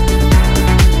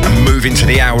 and move into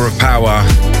the hour of power.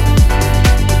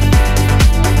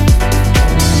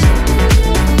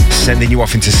 Sending you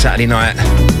off into Saturday night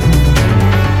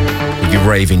with your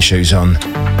raving shoes on.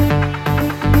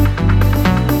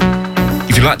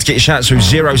 If you'd like to get your shouts through,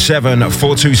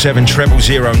 07427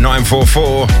 000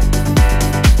 944.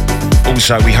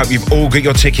 Also, we hope you've all got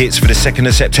your tickets for the 2nd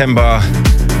of September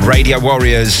Radio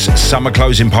Warriors Summer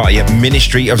Closing Party at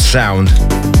Ministry of Sound.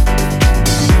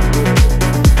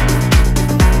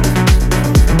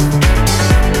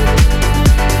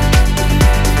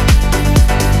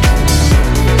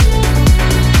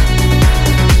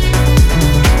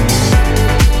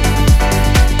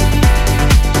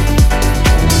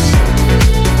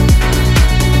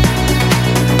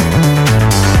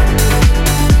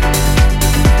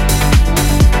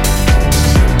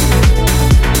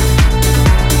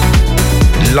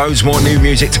 loads more new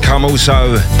music to come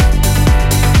also.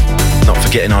 Not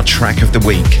forgetting our track of the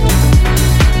week.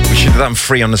 We should have done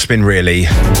 3 on the spin, really.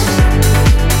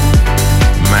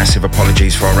 Massive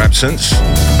apologies for our absence.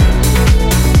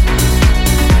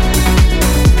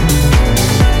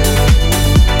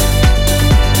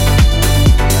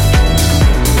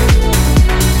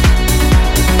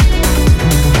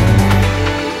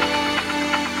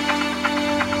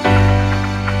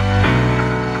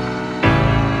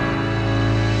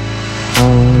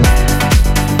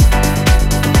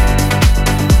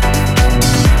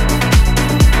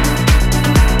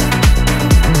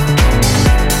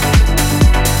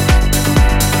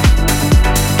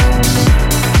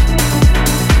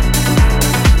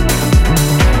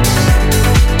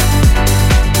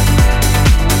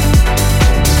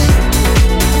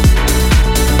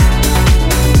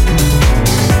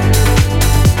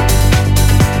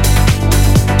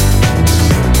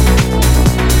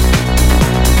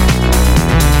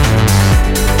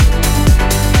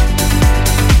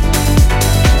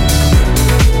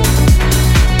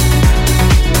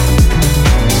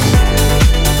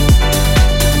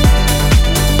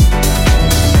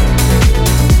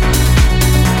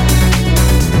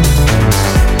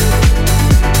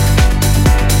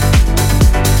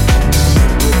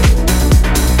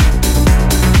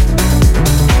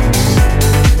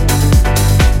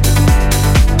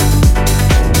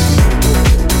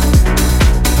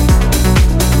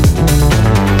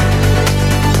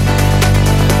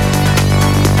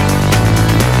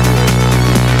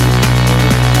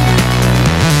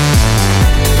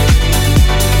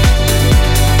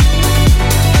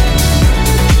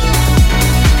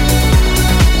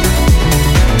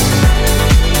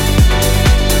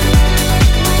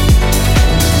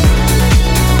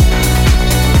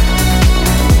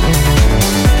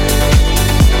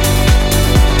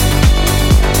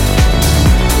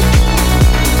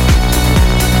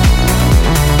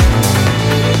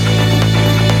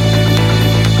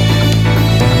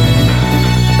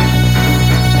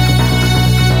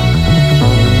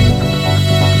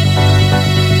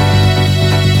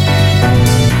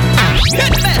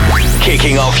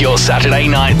 Your Saturday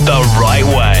night the right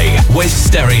way with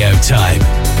Stereotype.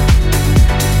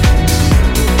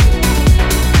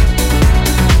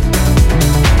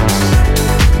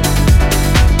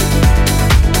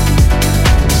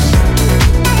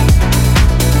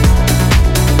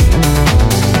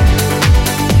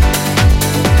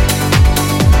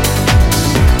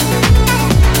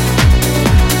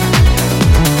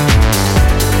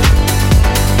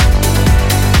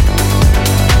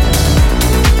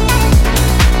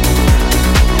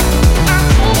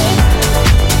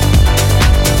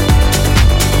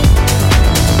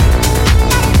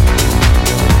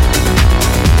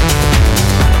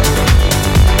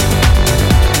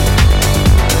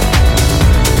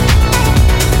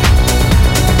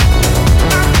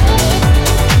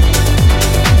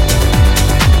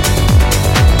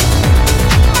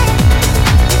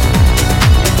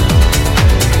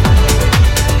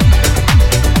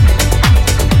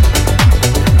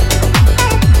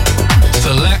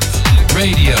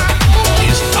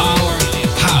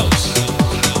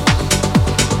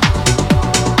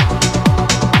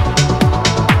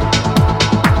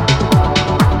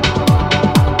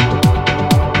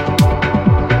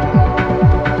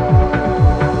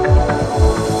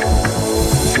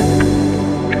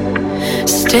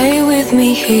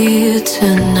 Here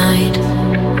tonight,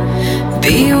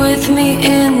 be with me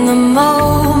in the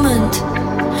moment.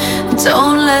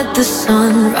 Don't let the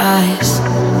sun rise,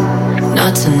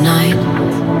 not tonight.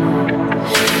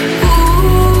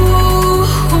 Ooh,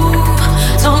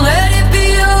 don't let it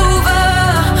be over.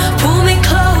 Pull me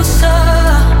closer.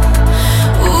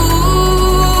 Ooh,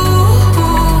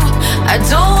 I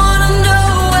don't wanna know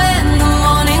when the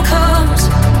morning comes.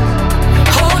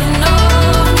 Holding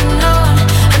on and on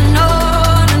and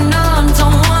on and on.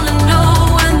 Don't wanna know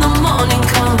when the morning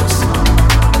comes.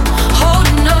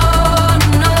 Holding on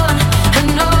and on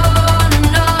and on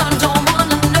and on. Don't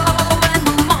wanna know when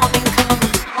the morning comes.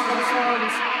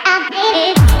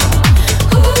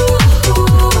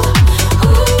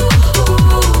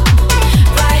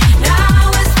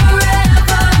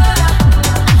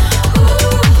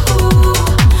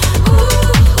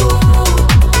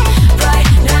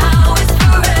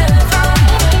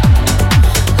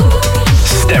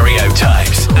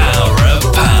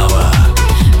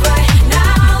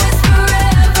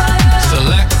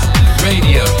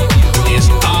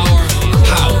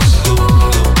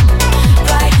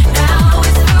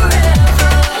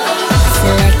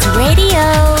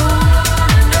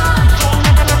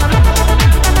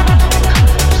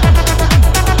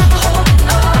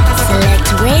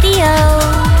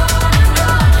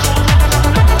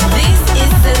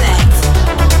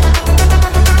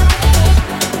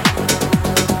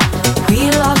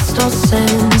 no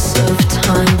sense of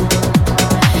time.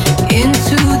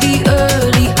 Into the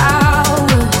early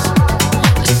hours,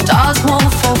 the stars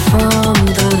won't fall from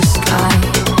the sky,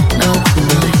 not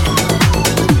tonight.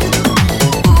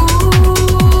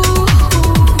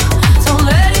 Don't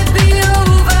let it be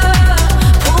over,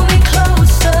 pull me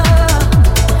closer.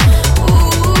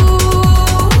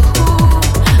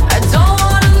 I don't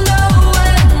wanna know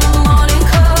when the morning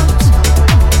comes.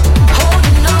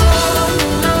 Holding on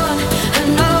and on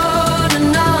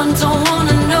and on. Don't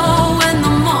wanna know when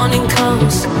the morning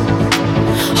comes.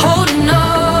 Holding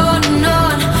on and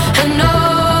on and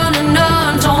on and on.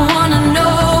 Don't wanna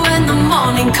know when the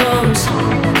morning comes.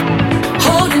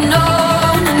 Holding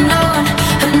on and on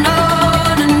and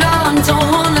on and on. Don't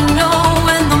wanna know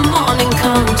when the morning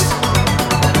comes.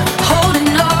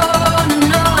 Holding on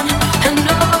and on and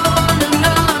on and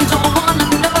on. Don't wanna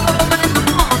know when the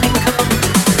morning comes.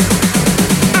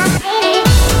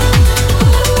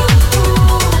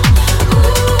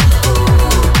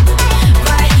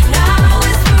 Right now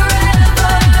is forever. Right now is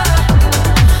forever.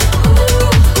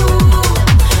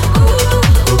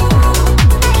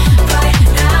 Right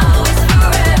now is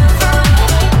forever.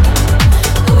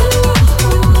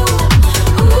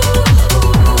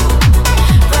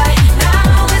 Right now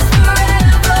is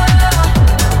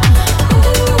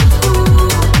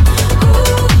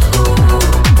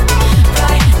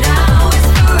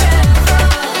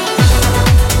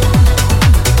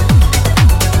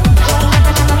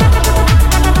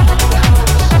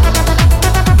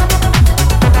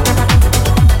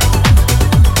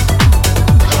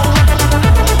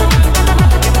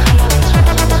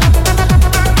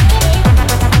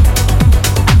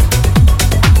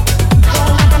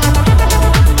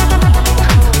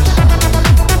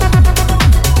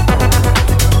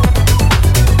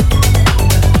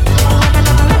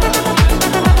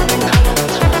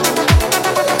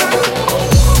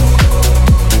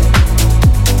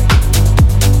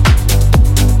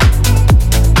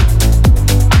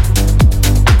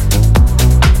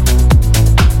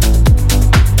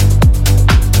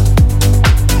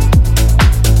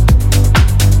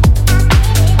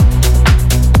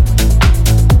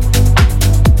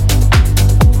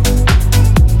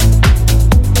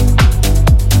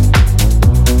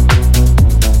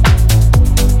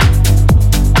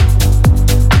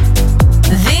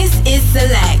This is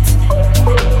Select.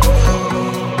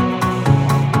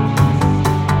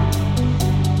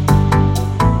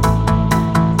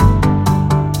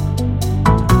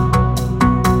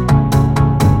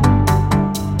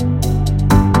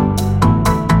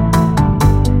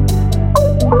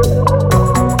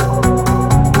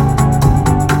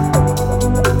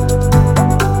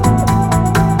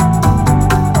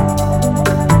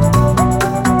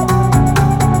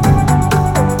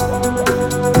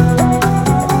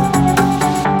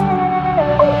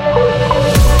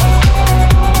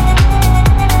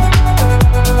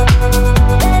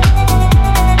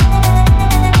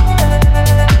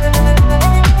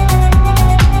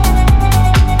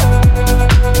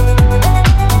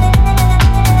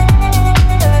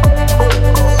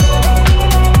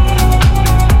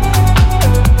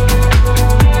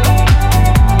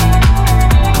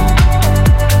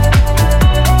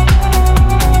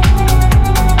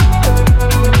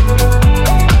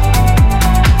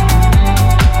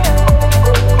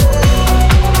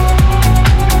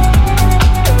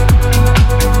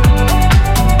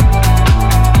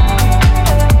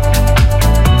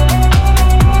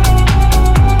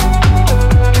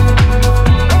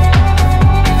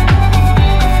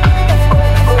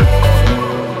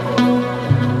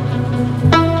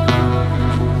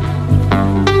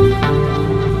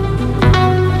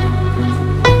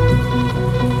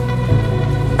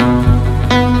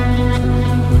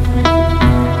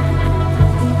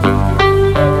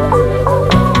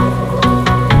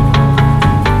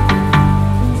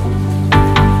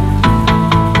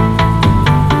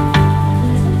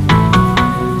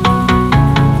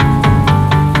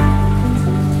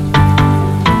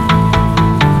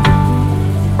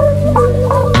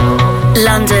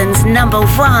 London's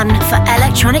 #1 for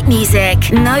electronic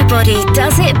music. Nobody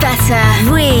does it better.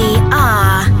 We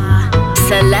are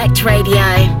Select Radio.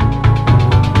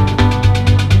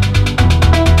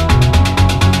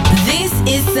 This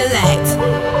is Select.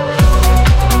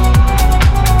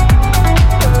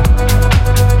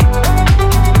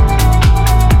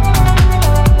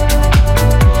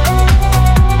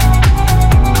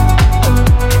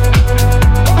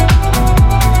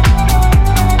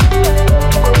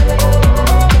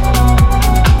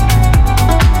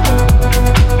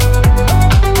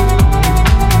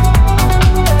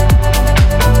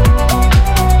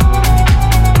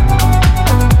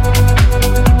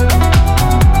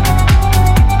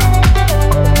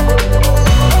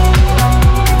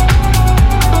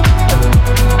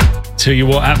 Tell you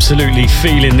what, absolutely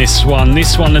feeling this one.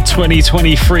 This one, the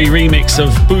 2023 remix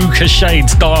of Booka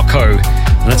Shade's Darko.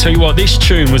 And I tell you what, this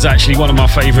tune was actually one of my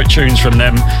favourite tunes from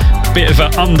them. Bit of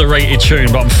an underrated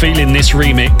tune, but I'm feeling this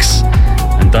remix.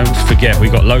 And don't forget,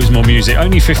 we got loads more music.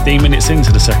 Only 15 minutes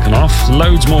into the second half.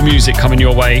 Loads more music coming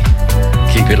your way.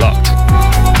 Keep it locked.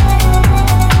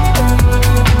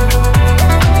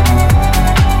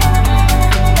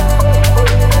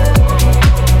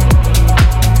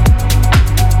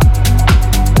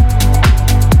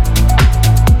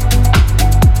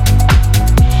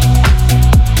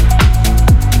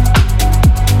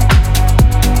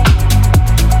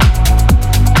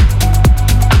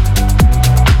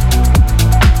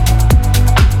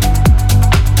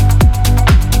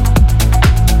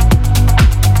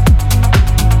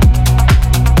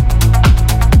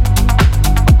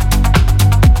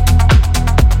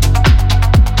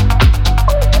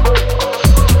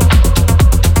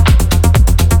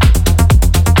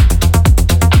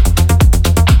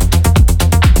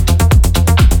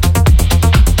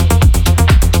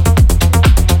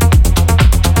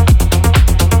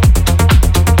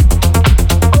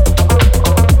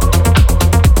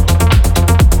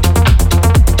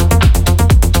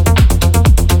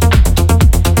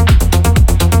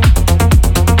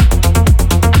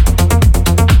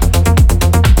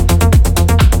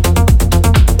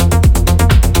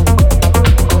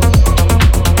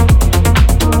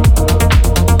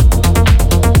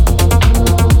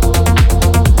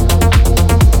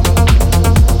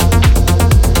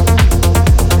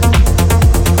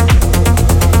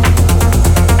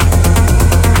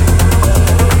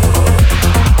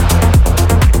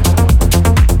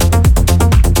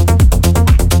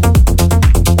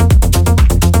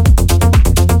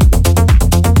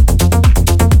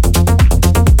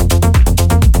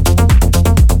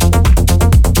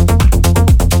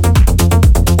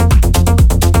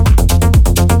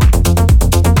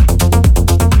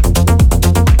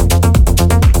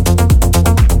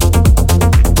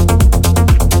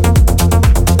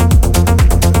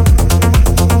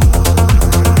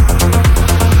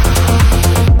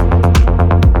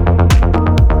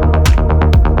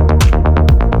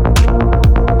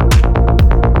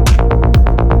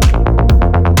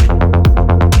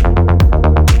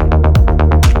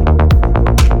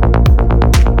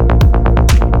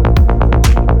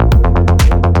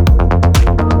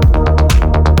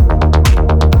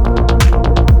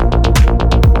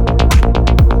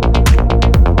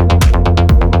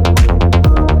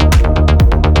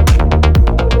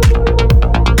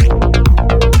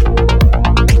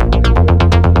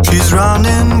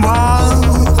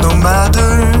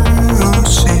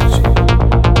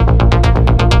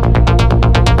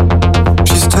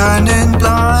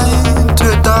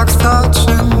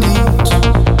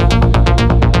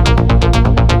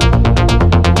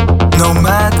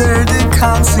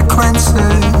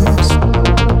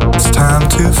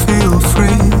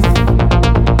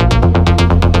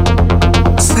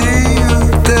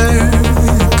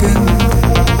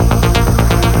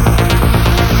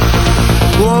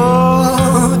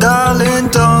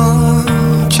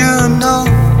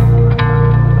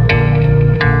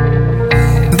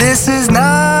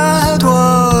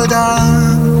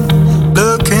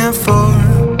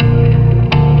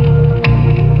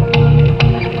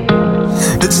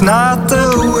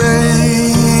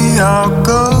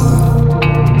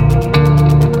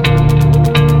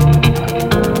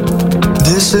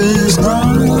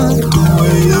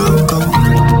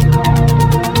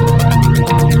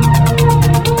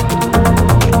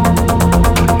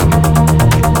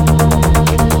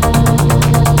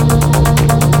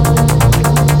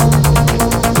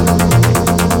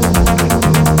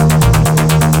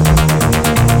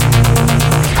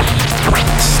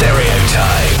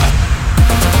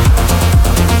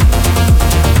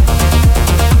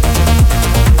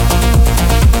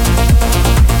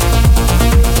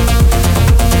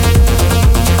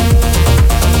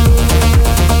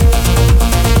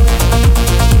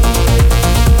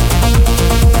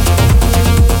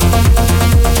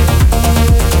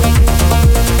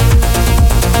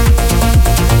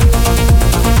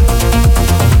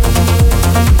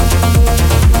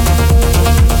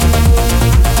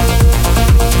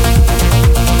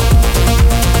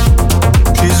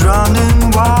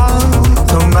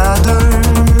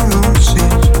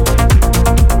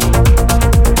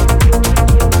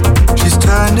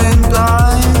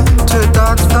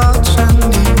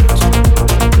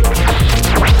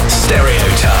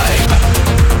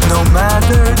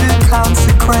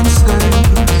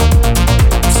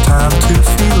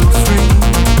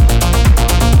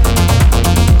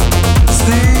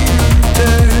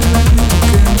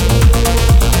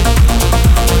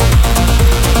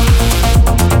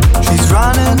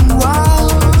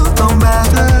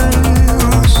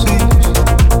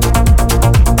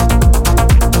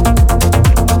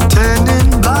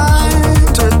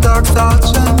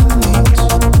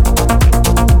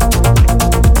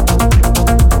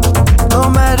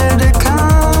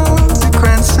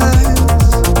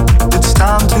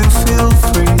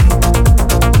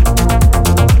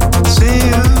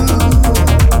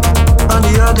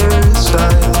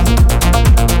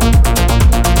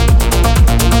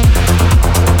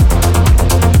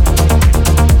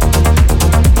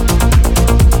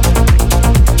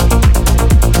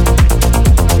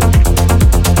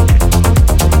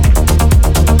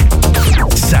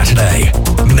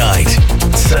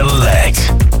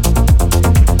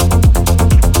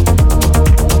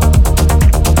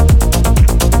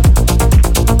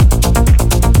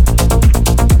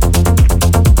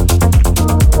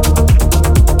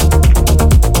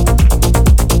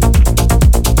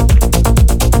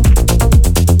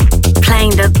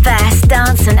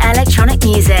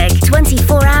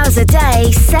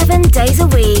 days a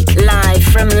week, live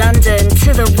from London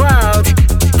to the world.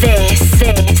 This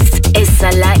is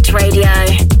Select Radio.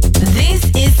 This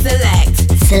is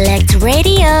Select. Select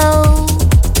Radio.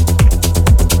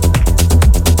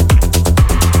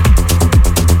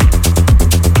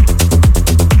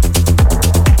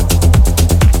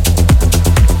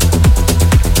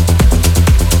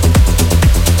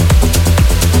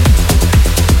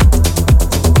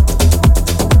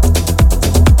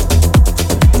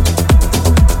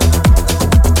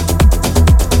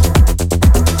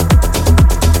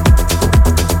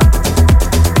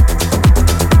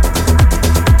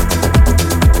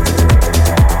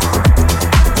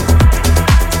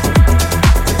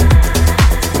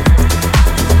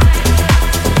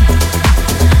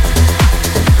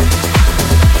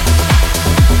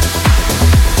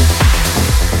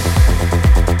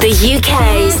 The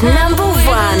UK's number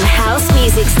one house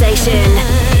music station.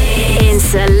 In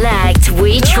Select,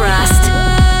 we trust.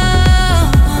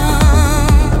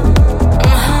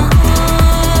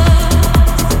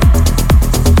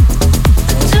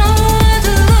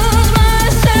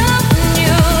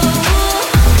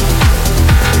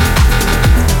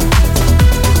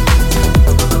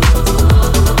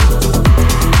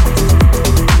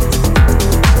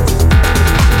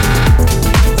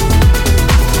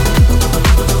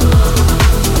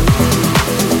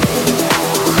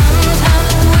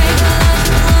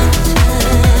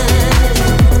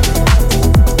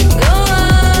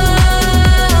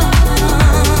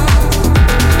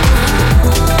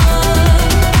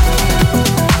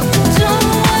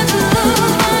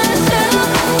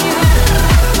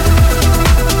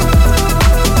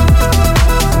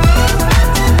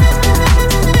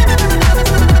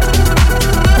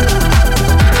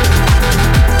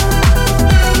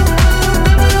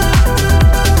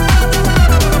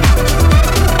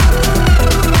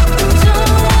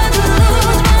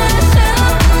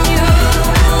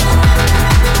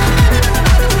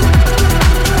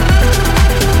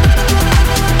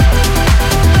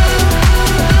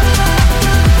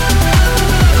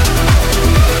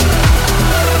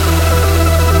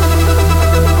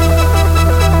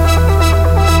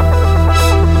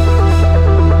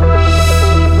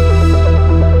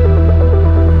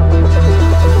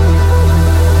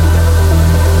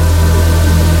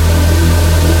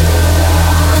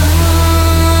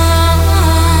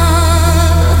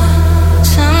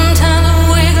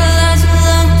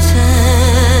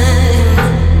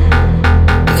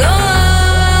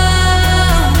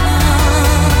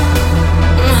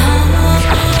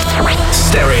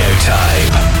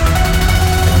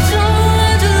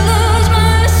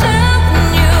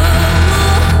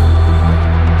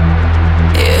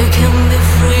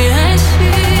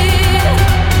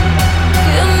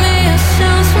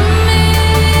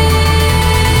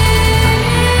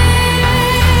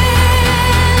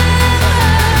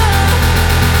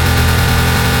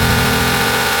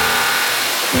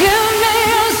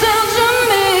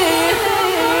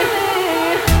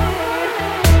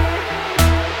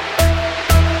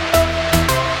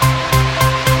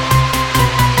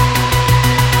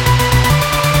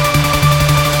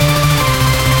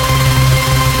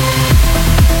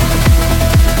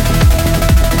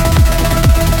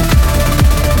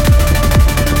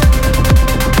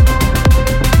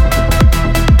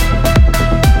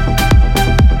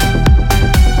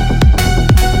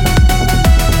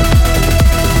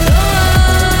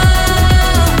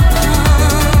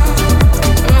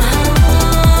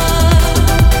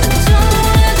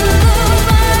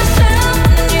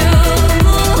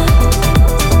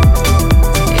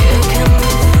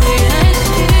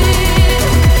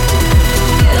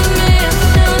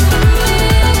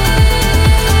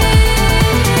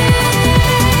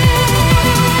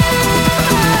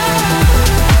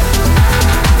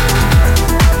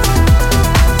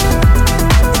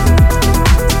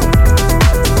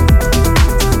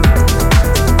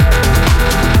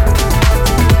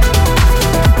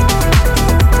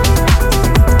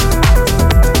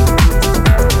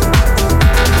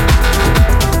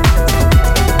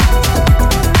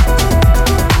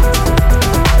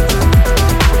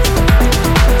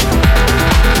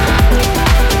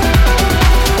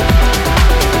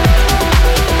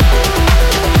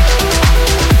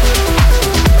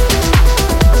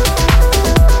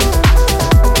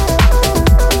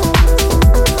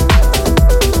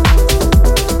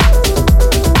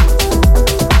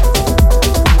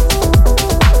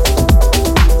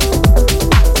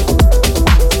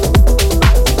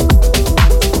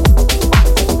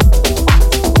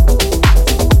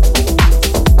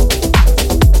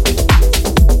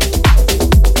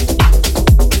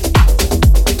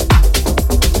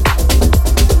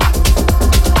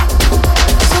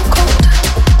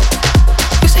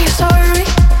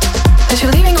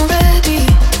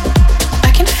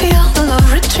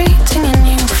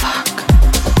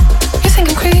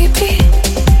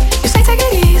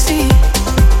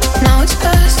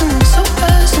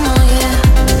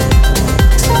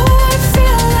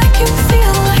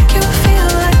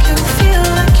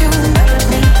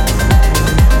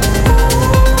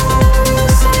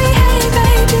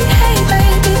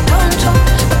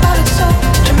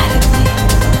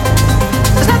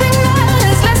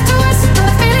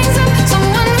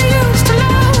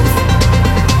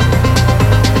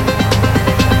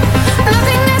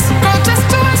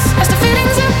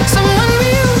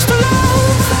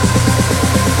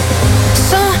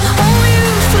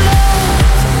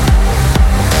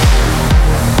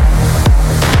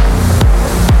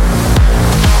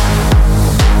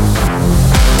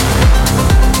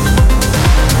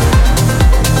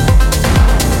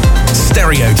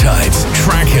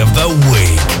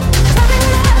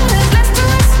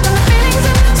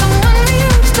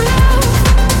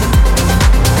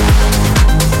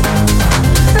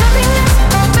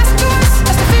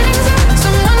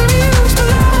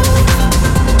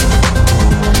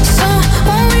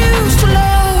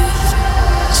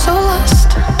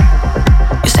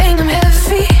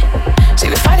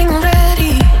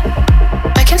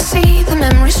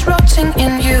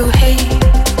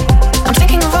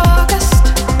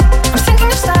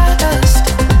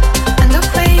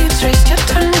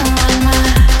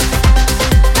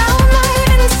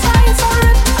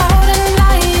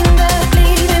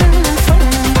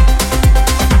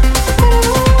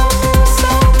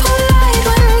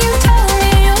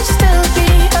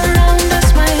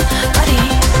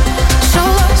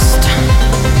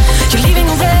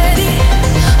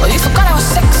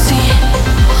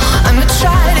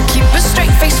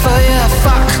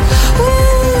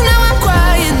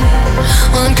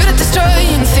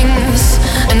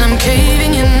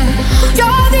 caving in.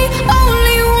 You're the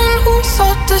only one who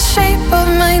thought the shape of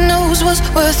my nose was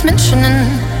worth mentioning.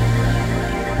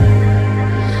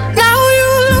 Now you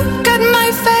look at my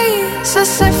face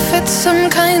as if it's some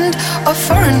kind of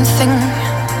foreign thing.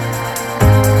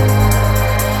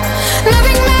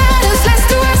 Nothing matters less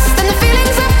to us than the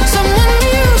feelings of someone we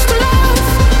used to love.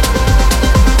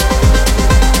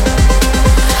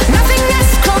 Nothing as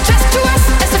grotesque to us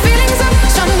as the feelings of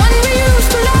someone we used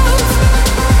to love.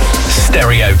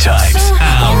 Stereotypes,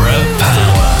 Hour of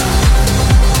Power.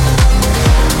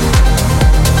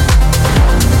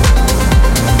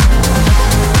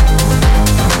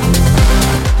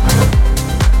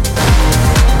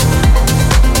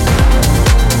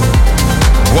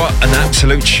 What an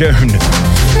absolute tune.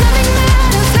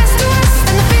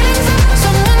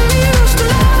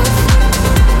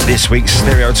 This week's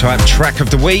Stereotype track of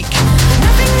the week.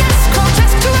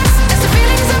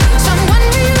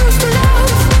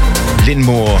 Lynn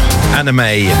Moore,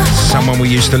 Anime, Someone We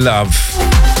Used to Love.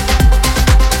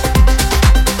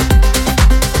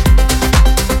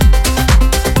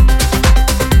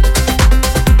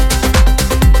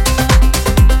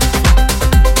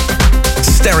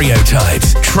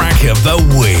 Stereotypes track of the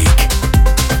week.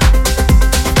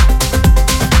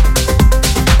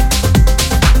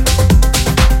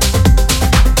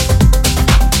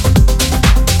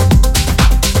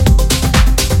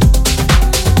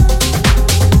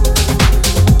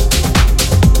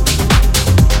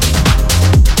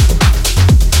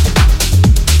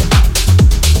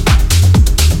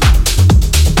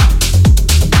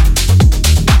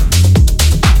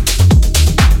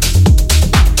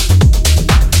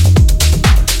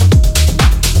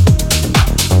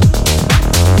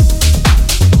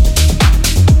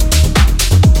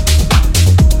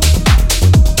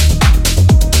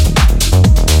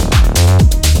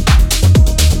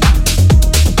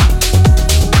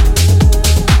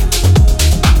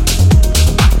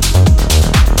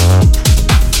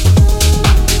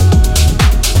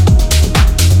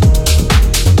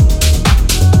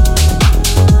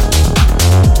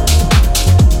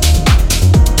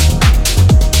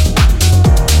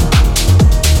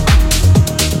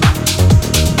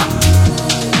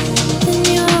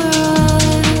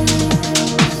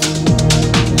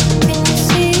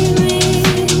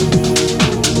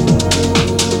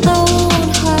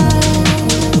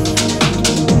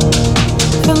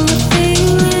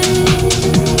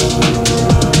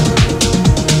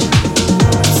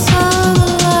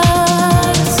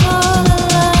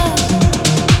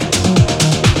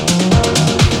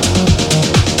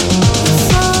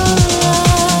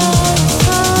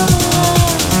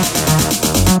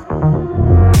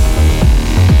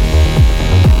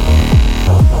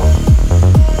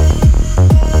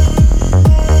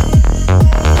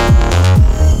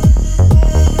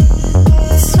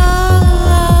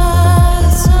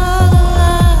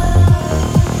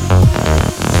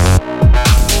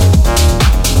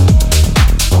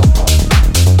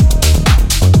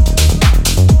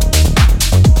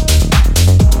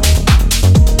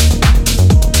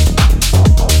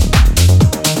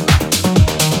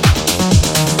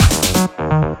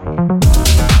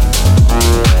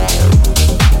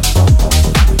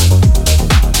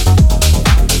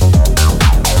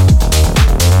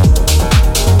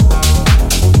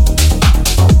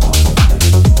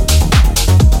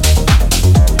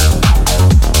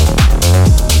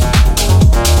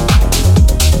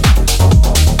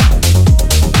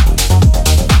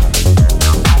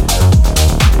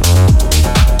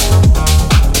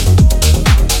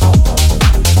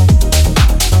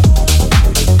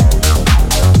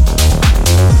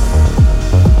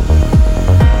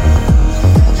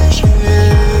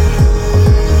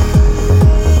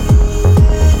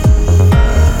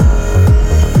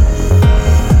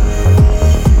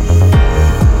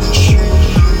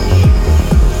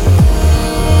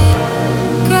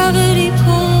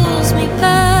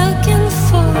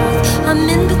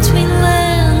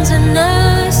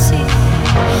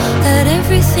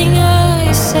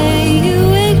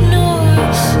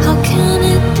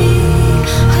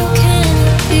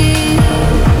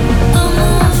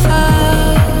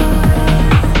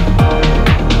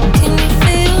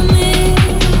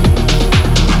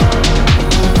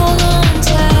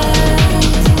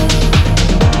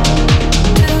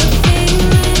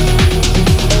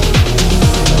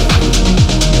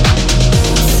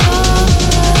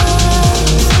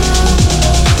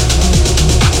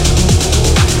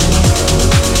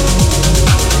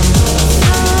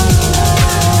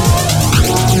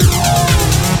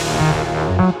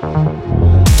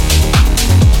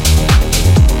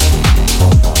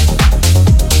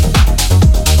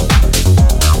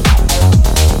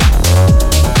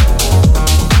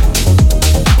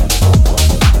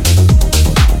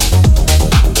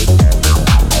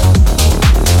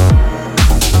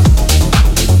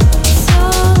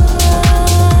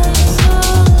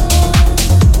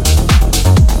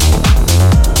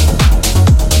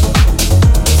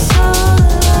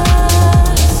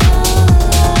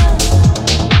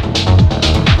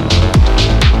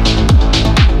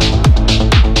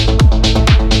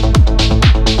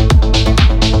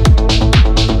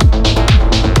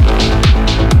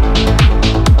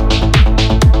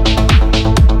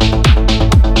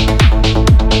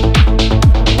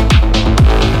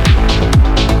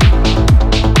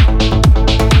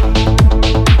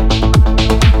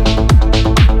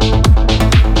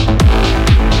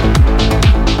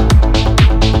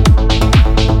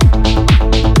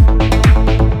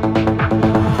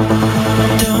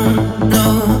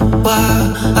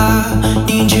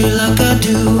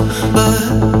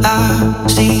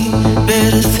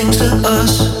 better things for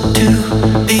us to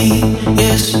be.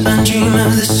 Yes, I dream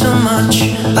of this so much.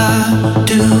 I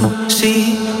do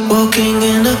see walking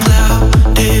in a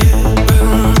clouded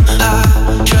room. I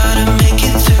try to make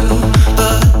it through,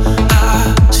 but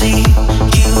I see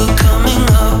you are coming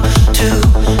up to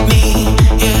me.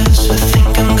 Yes, I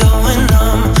think I'm going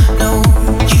numb. No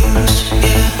use,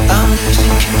 yeah, I'm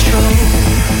losing control.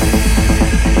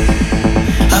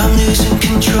 I'm losing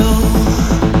control.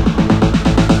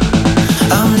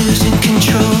 I'm losing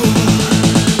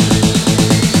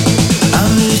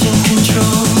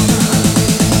control.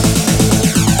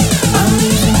 I'm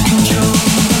losing control. I'm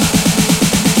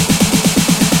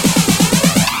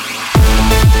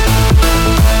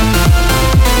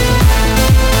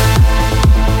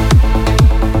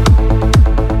losing control.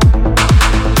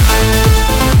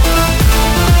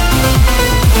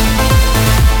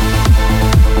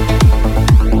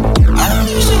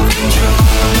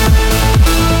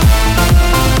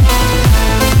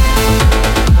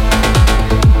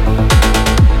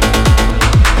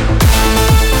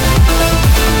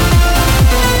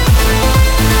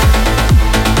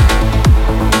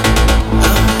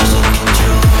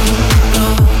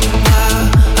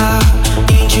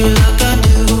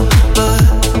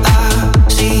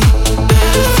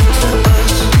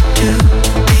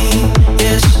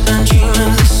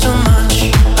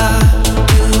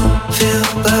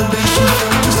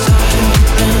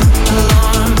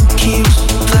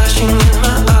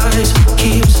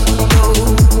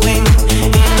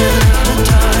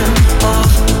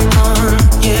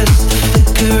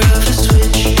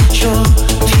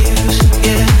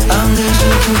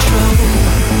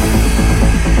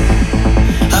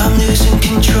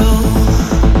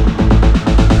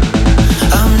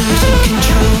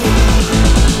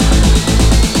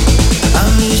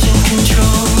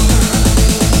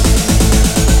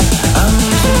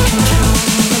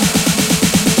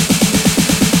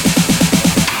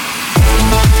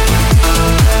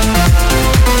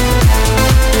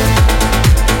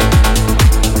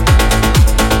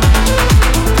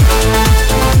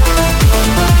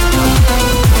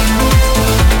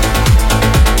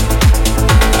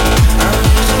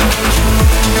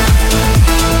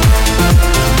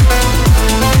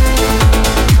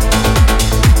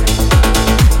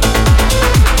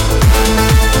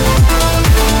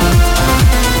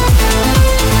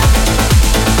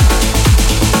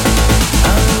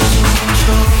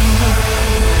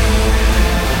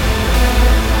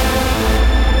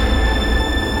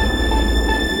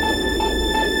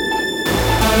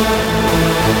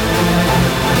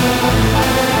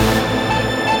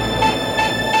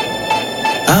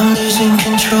 I'm losing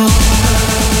control.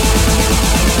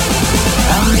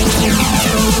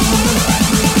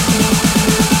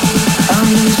 I'm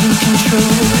losing control.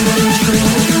 I'm losing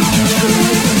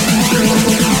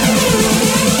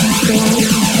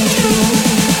control.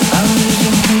 I'm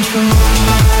losing control.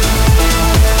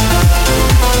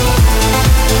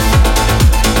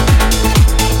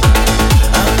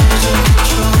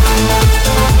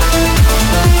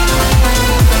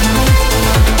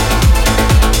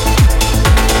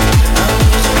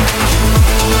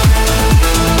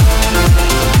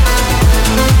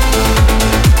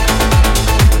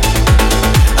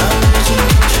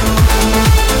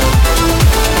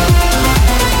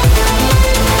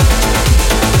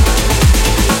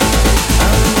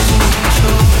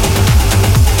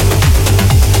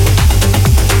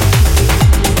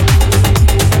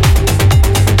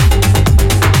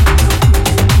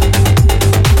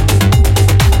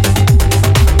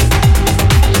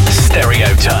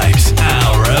 Stereotypes,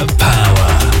 Hour of Power.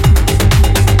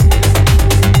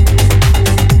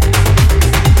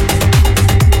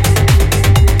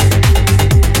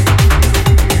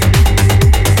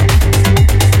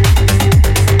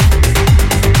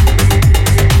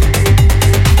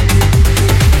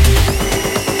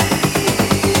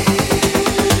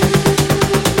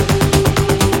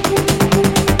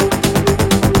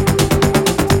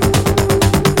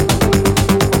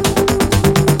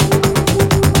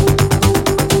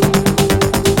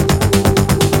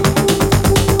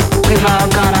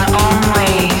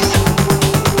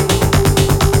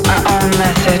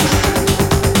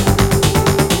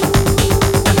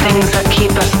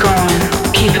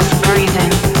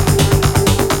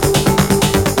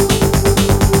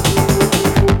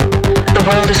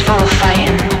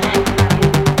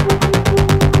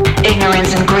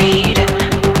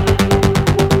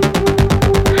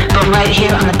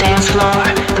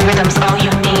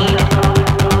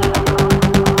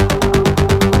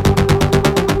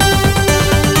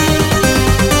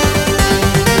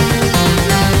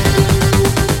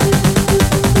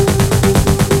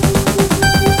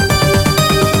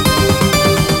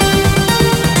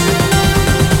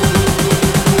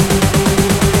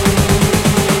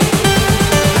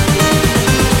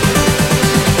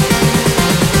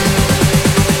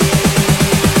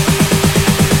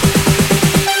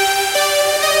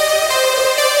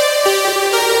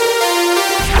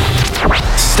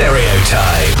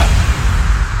 Stereotype.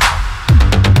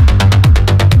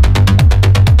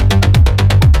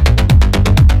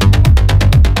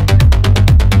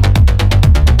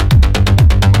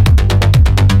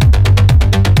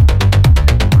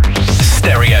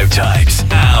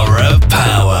 Stereotype's Hour of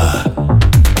Power.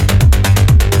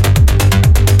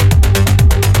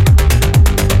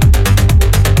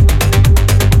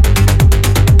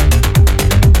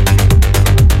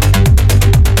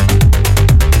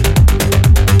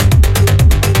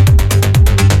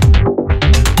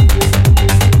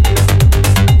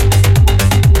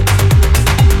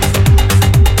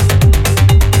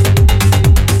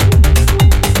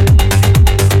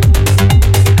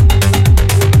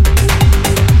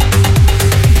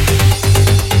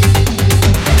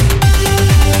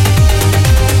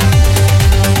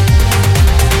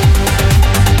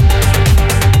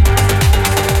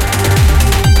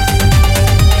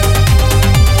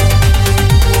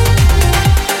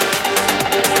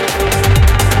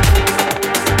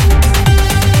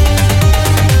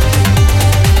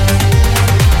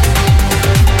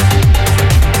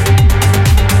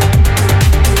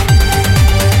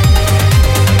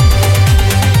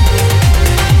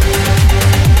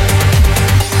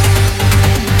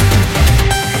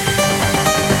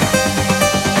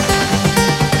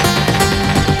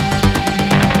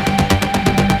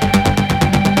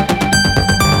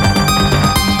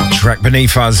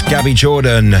 Beneath us, Gabby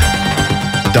Jordan,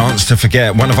 Dance to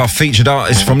Forget, one of our featured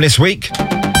artists from this week.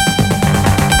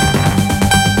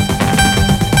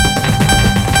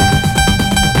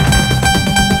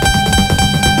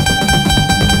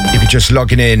 If you're just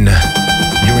logging in,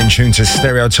 you're in tune to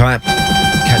Stereotype.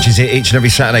 Catches it each and every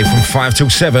Saturday from 5 till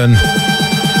 7.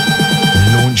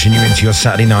 Launching you into your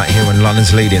Saturday night here on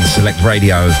London's leading Select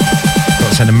Radio. Got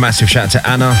to send a massive shout out to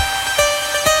Anna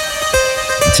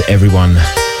and to everyone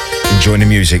enjoying the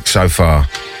music so far.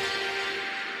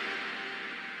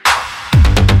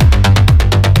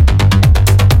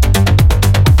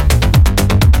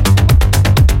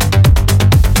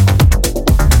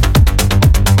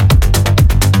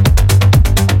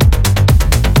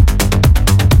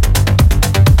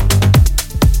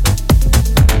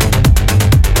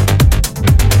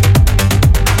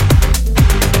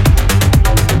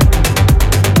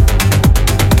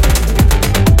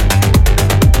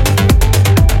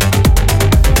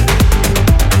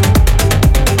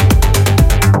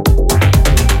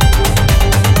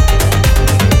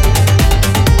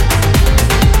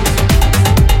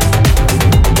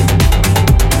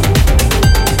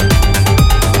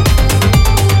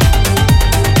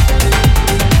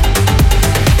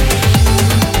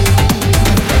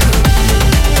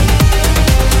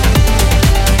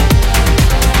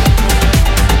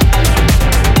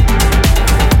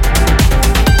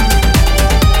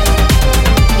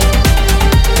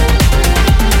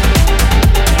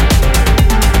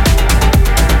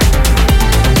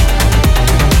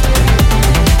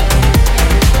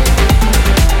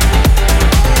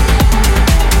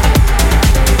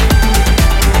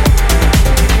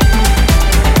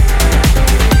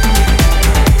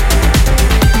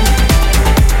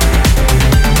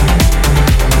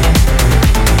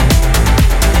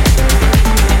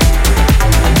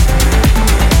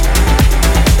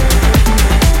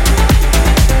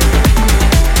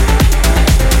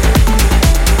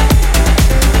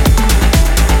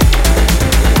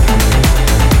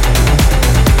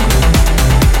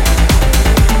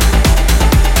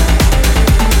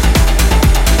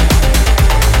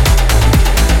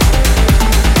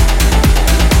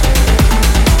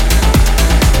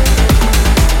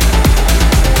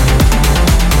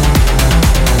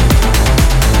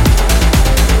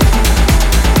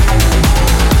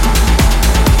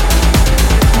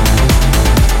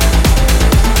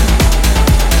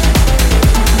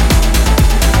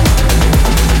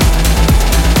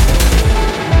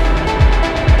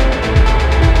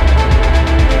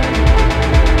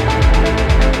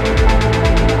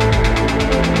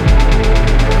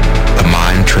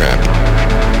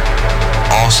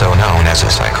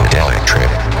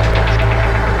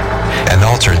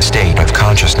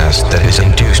 consciousness that is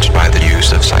induced by the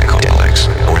use of psychedelics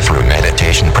or through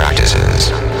meditation practices.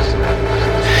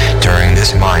 During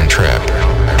this mind trip,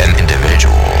 an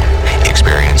individual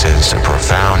experiences a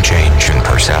profound change in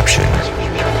perception,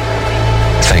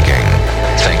 thinking,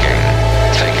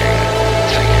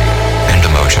 and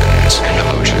emotions.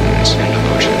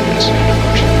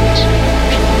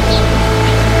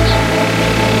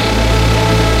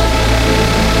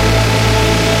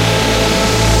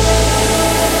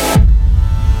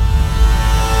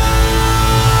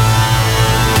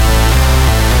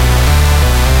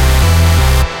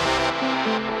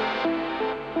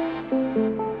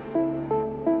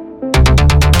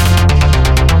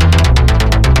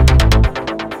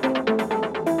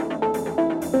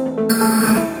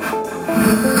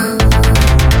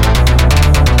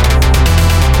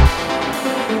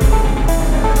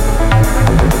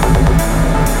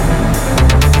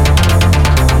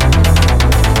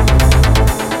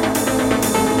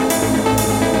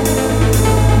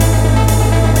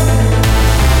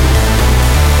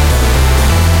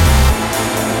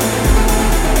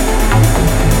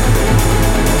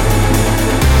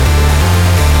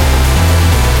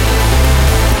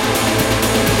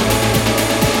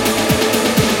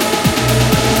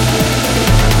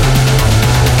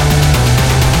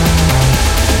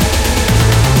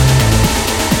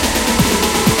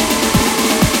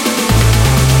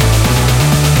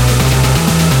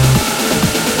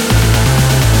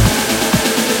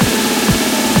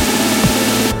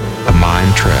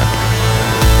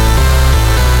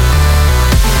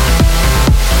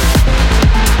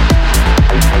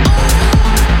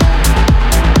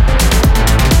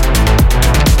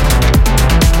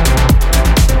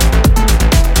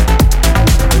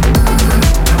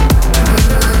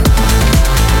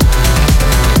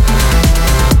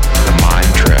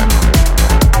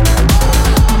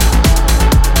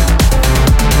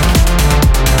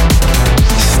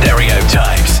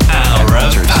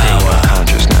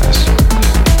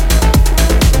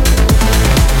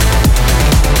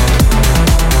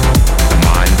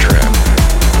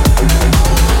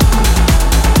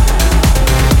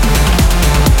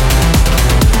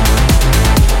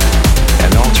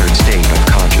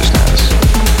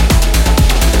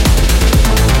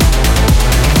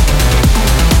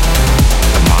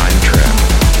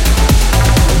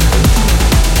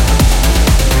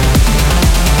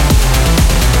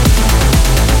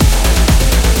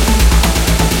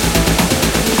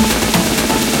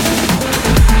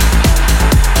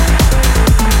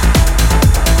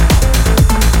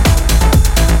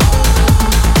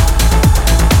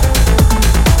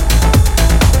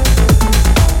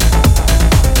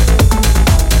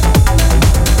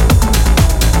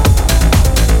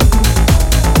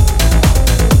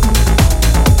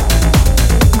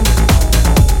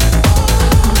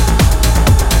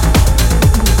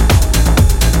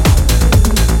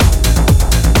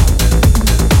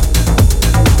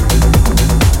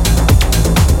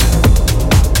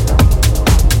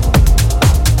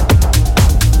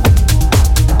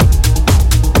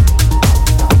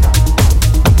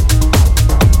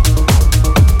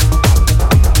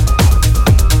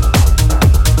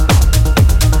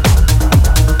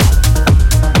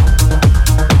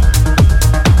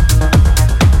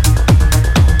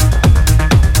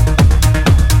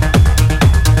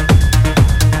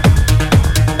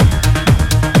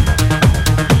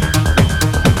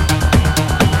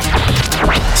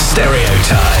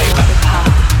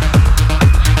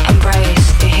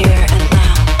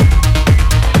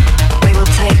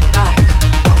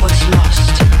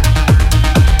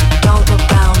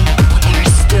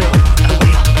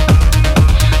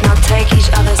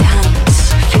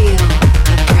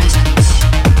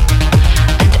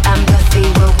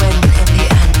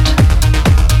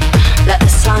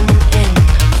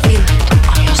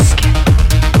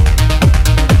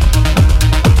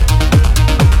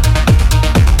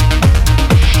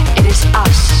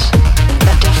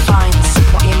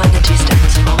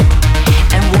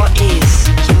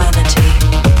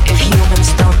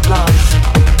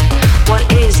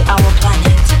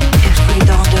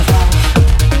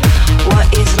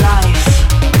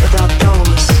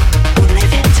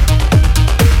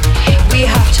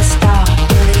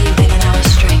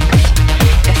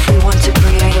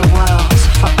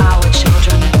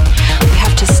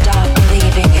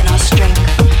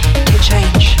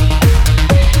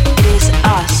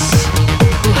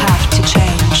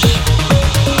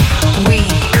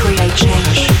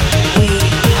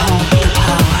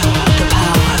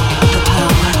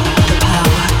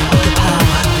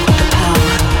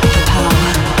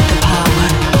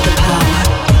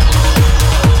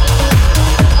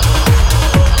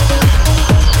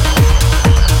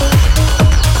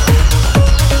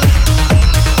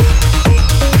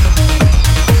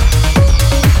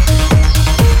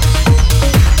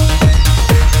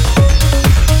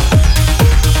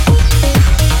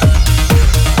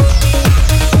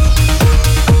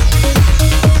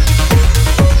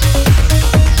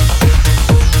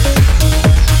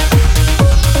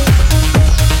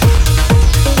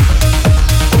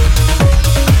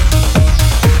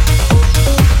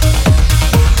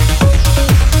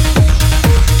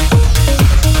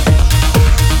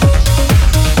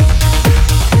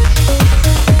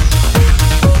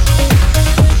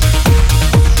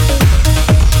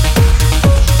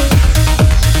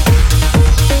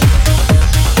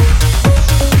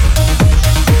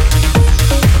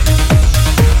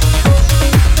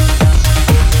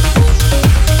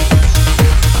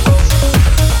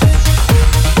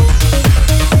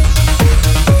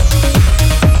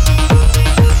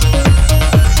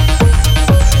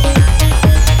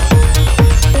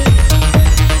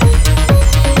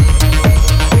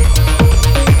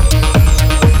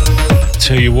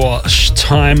 Tell you what,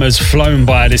 time has flown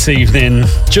by this evening.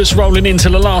 Just rolling into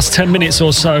the last 10 minutes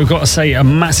or so. Got to say a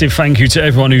massive thank you to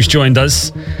everyone who's joined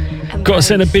us. Got to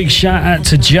send a big shout out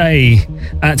to Jay,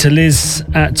 out to Liz,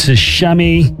 out to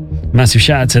Shami. Massive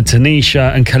shout out to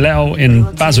Tanisha and Kalel in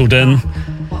Basildon.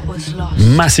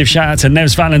 Massive shout out to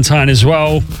Nev's Valentine as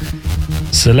well.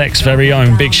 Select's very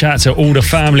own. Big shout out to all the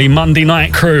family Monday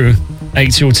night crew.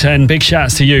 8 till 10. Big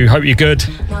shouts to you. Hope you're good.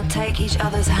 Now take each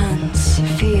other's hands.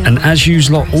 Feel And as you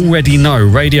lot already know,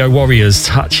 Radio Warriors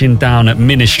touching down at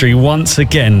Ministry once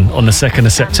again on the 2nd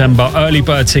of September. Early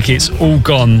bird tickets all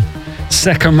gone.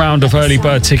 Second round of early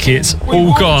bird tickets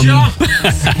all gone.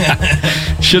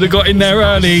 Should have got in there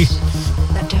early.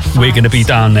 We're going to be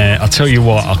down there. I'll tell you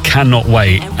what, I cannot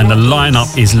wait. And the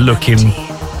lineup is looking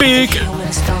big.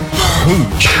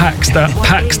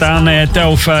 Packs down there.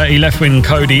 Del 30, Left Wing,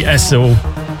 Cody, Essel.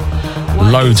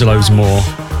 Loads more.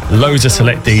 Loads of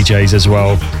select DJs as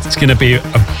well. It's going to be a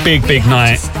big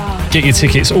night. Get your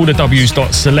tickets, all the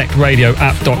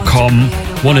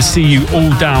w's.selectradioapp.com. Want to see you all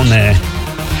down there.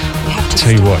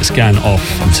 Tell you what, it's going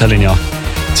off, I'm telling you.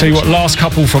 Tell you what, last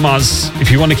couple from us. If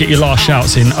you want to get your last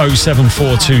shouts in,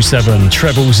 07427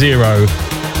 000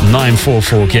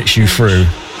 944 gets you through.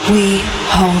 we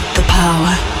hold the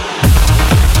power.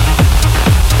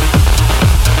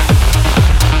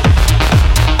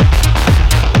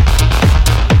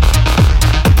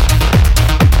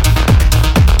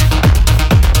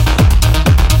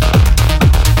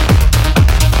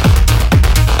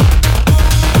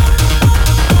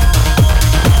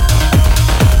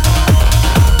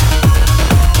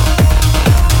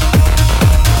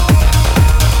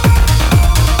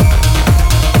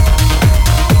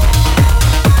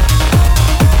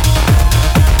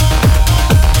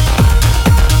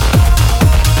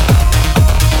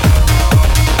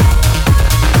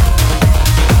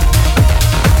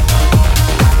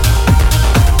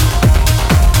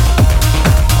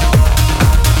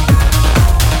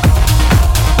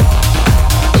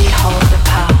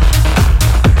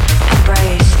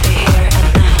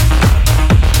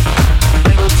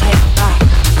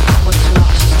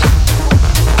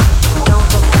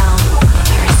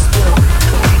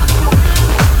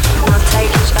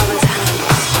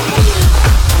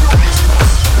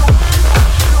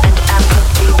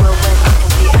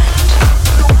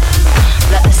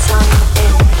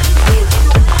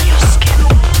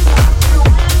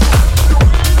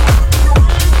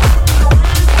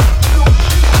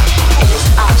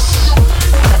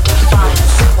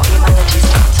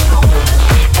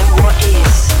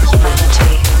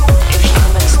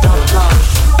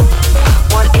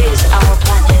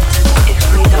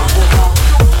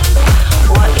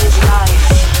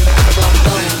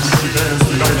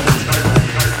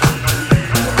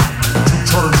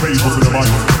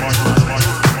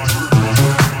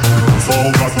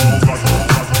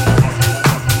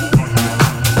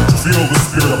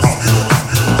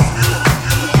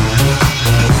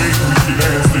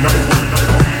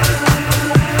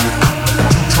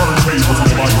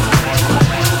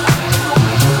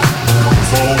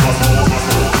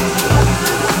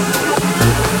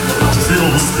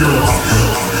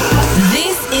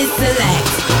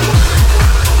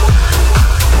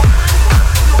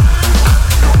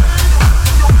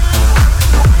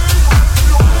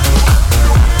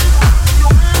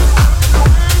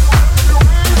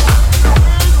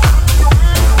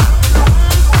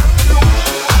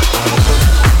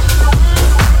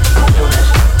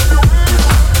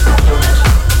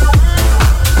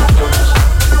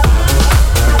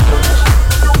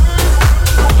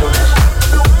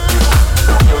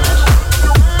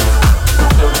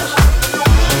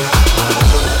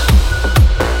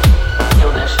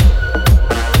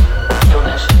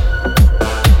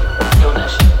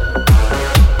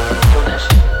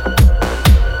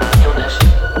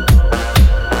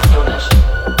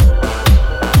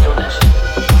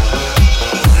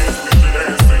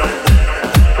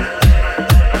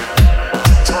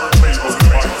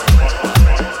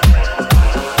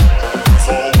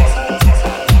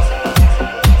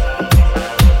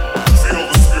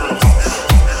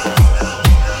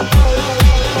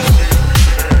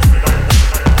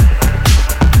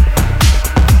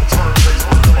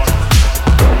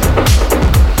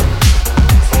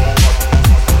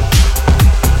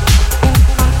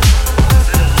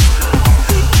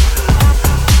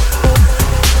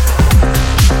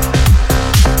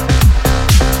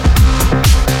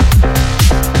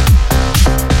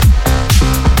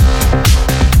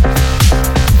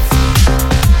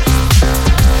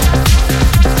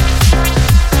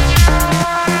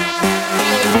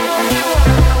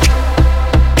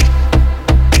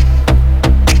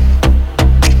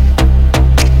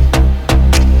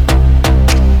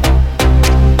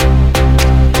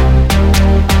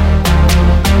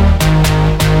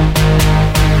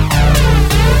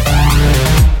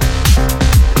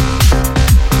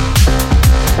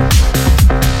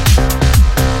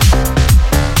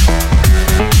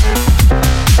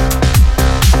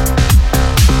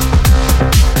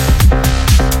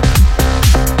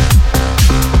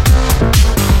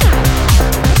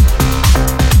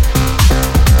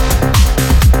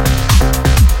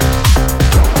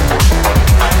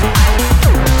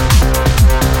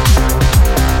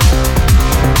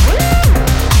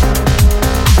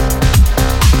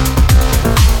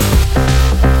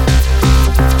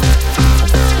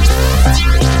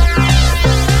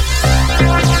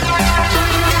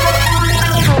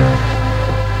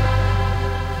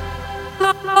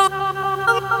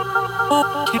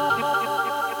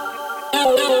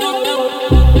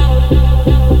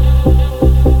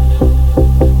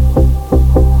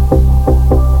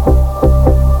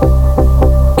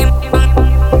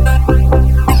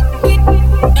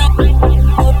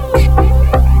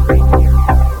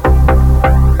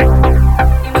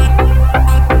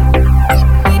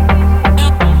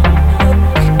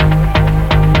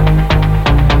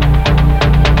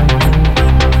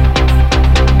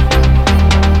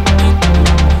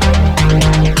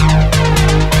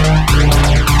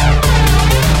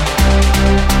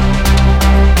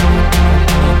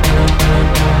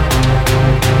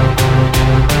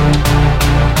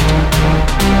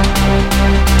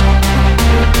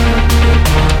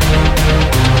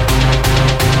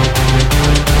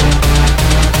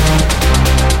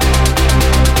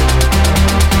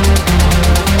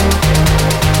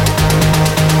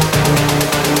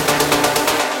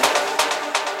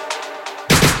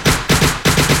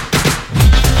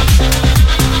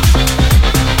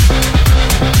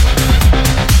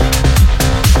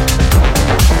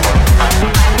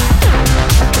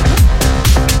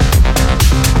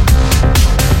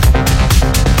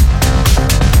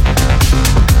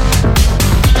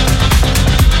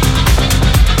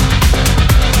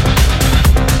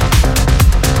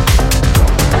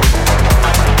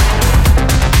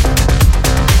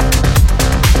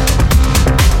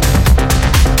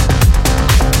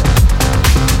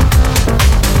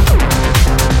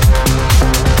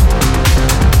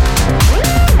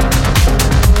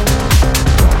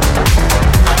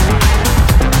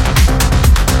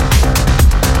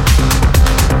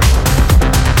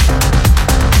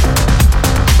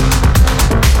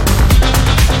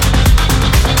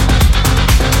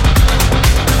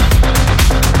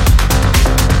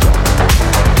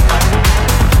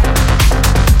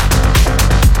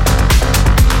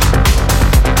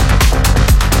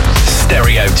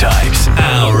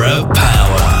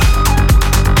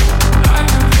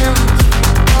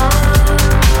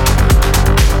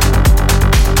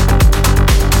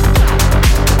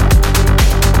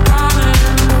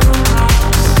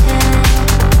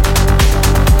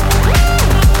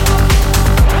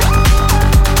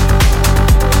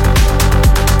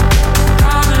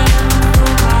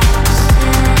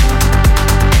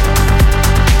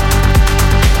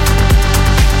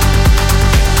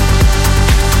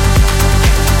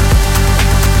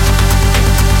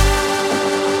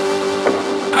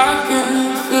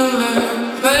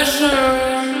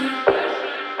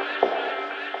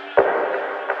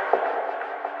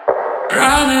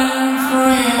 Running for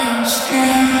your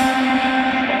skin.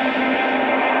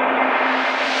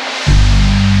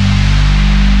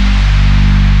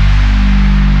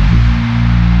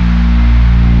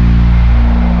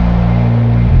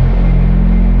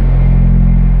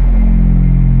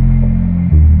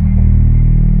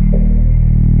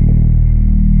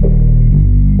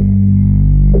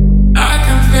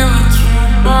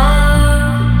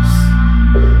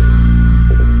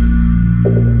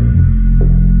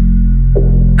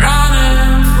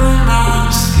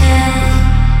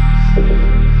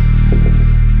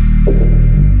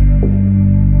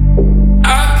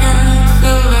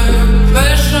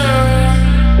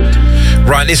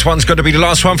 Right, this one's got to be the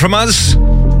last one from us.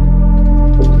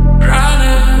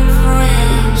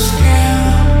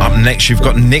 Up next, you've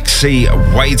got Nixie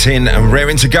waiting and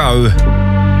raring to go.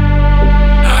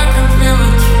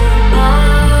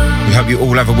 We hope you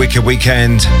all have a wicked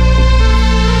weekend.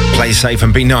 Play safe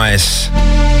and be nice.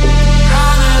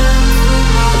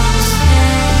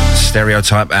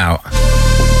 Stereotype out.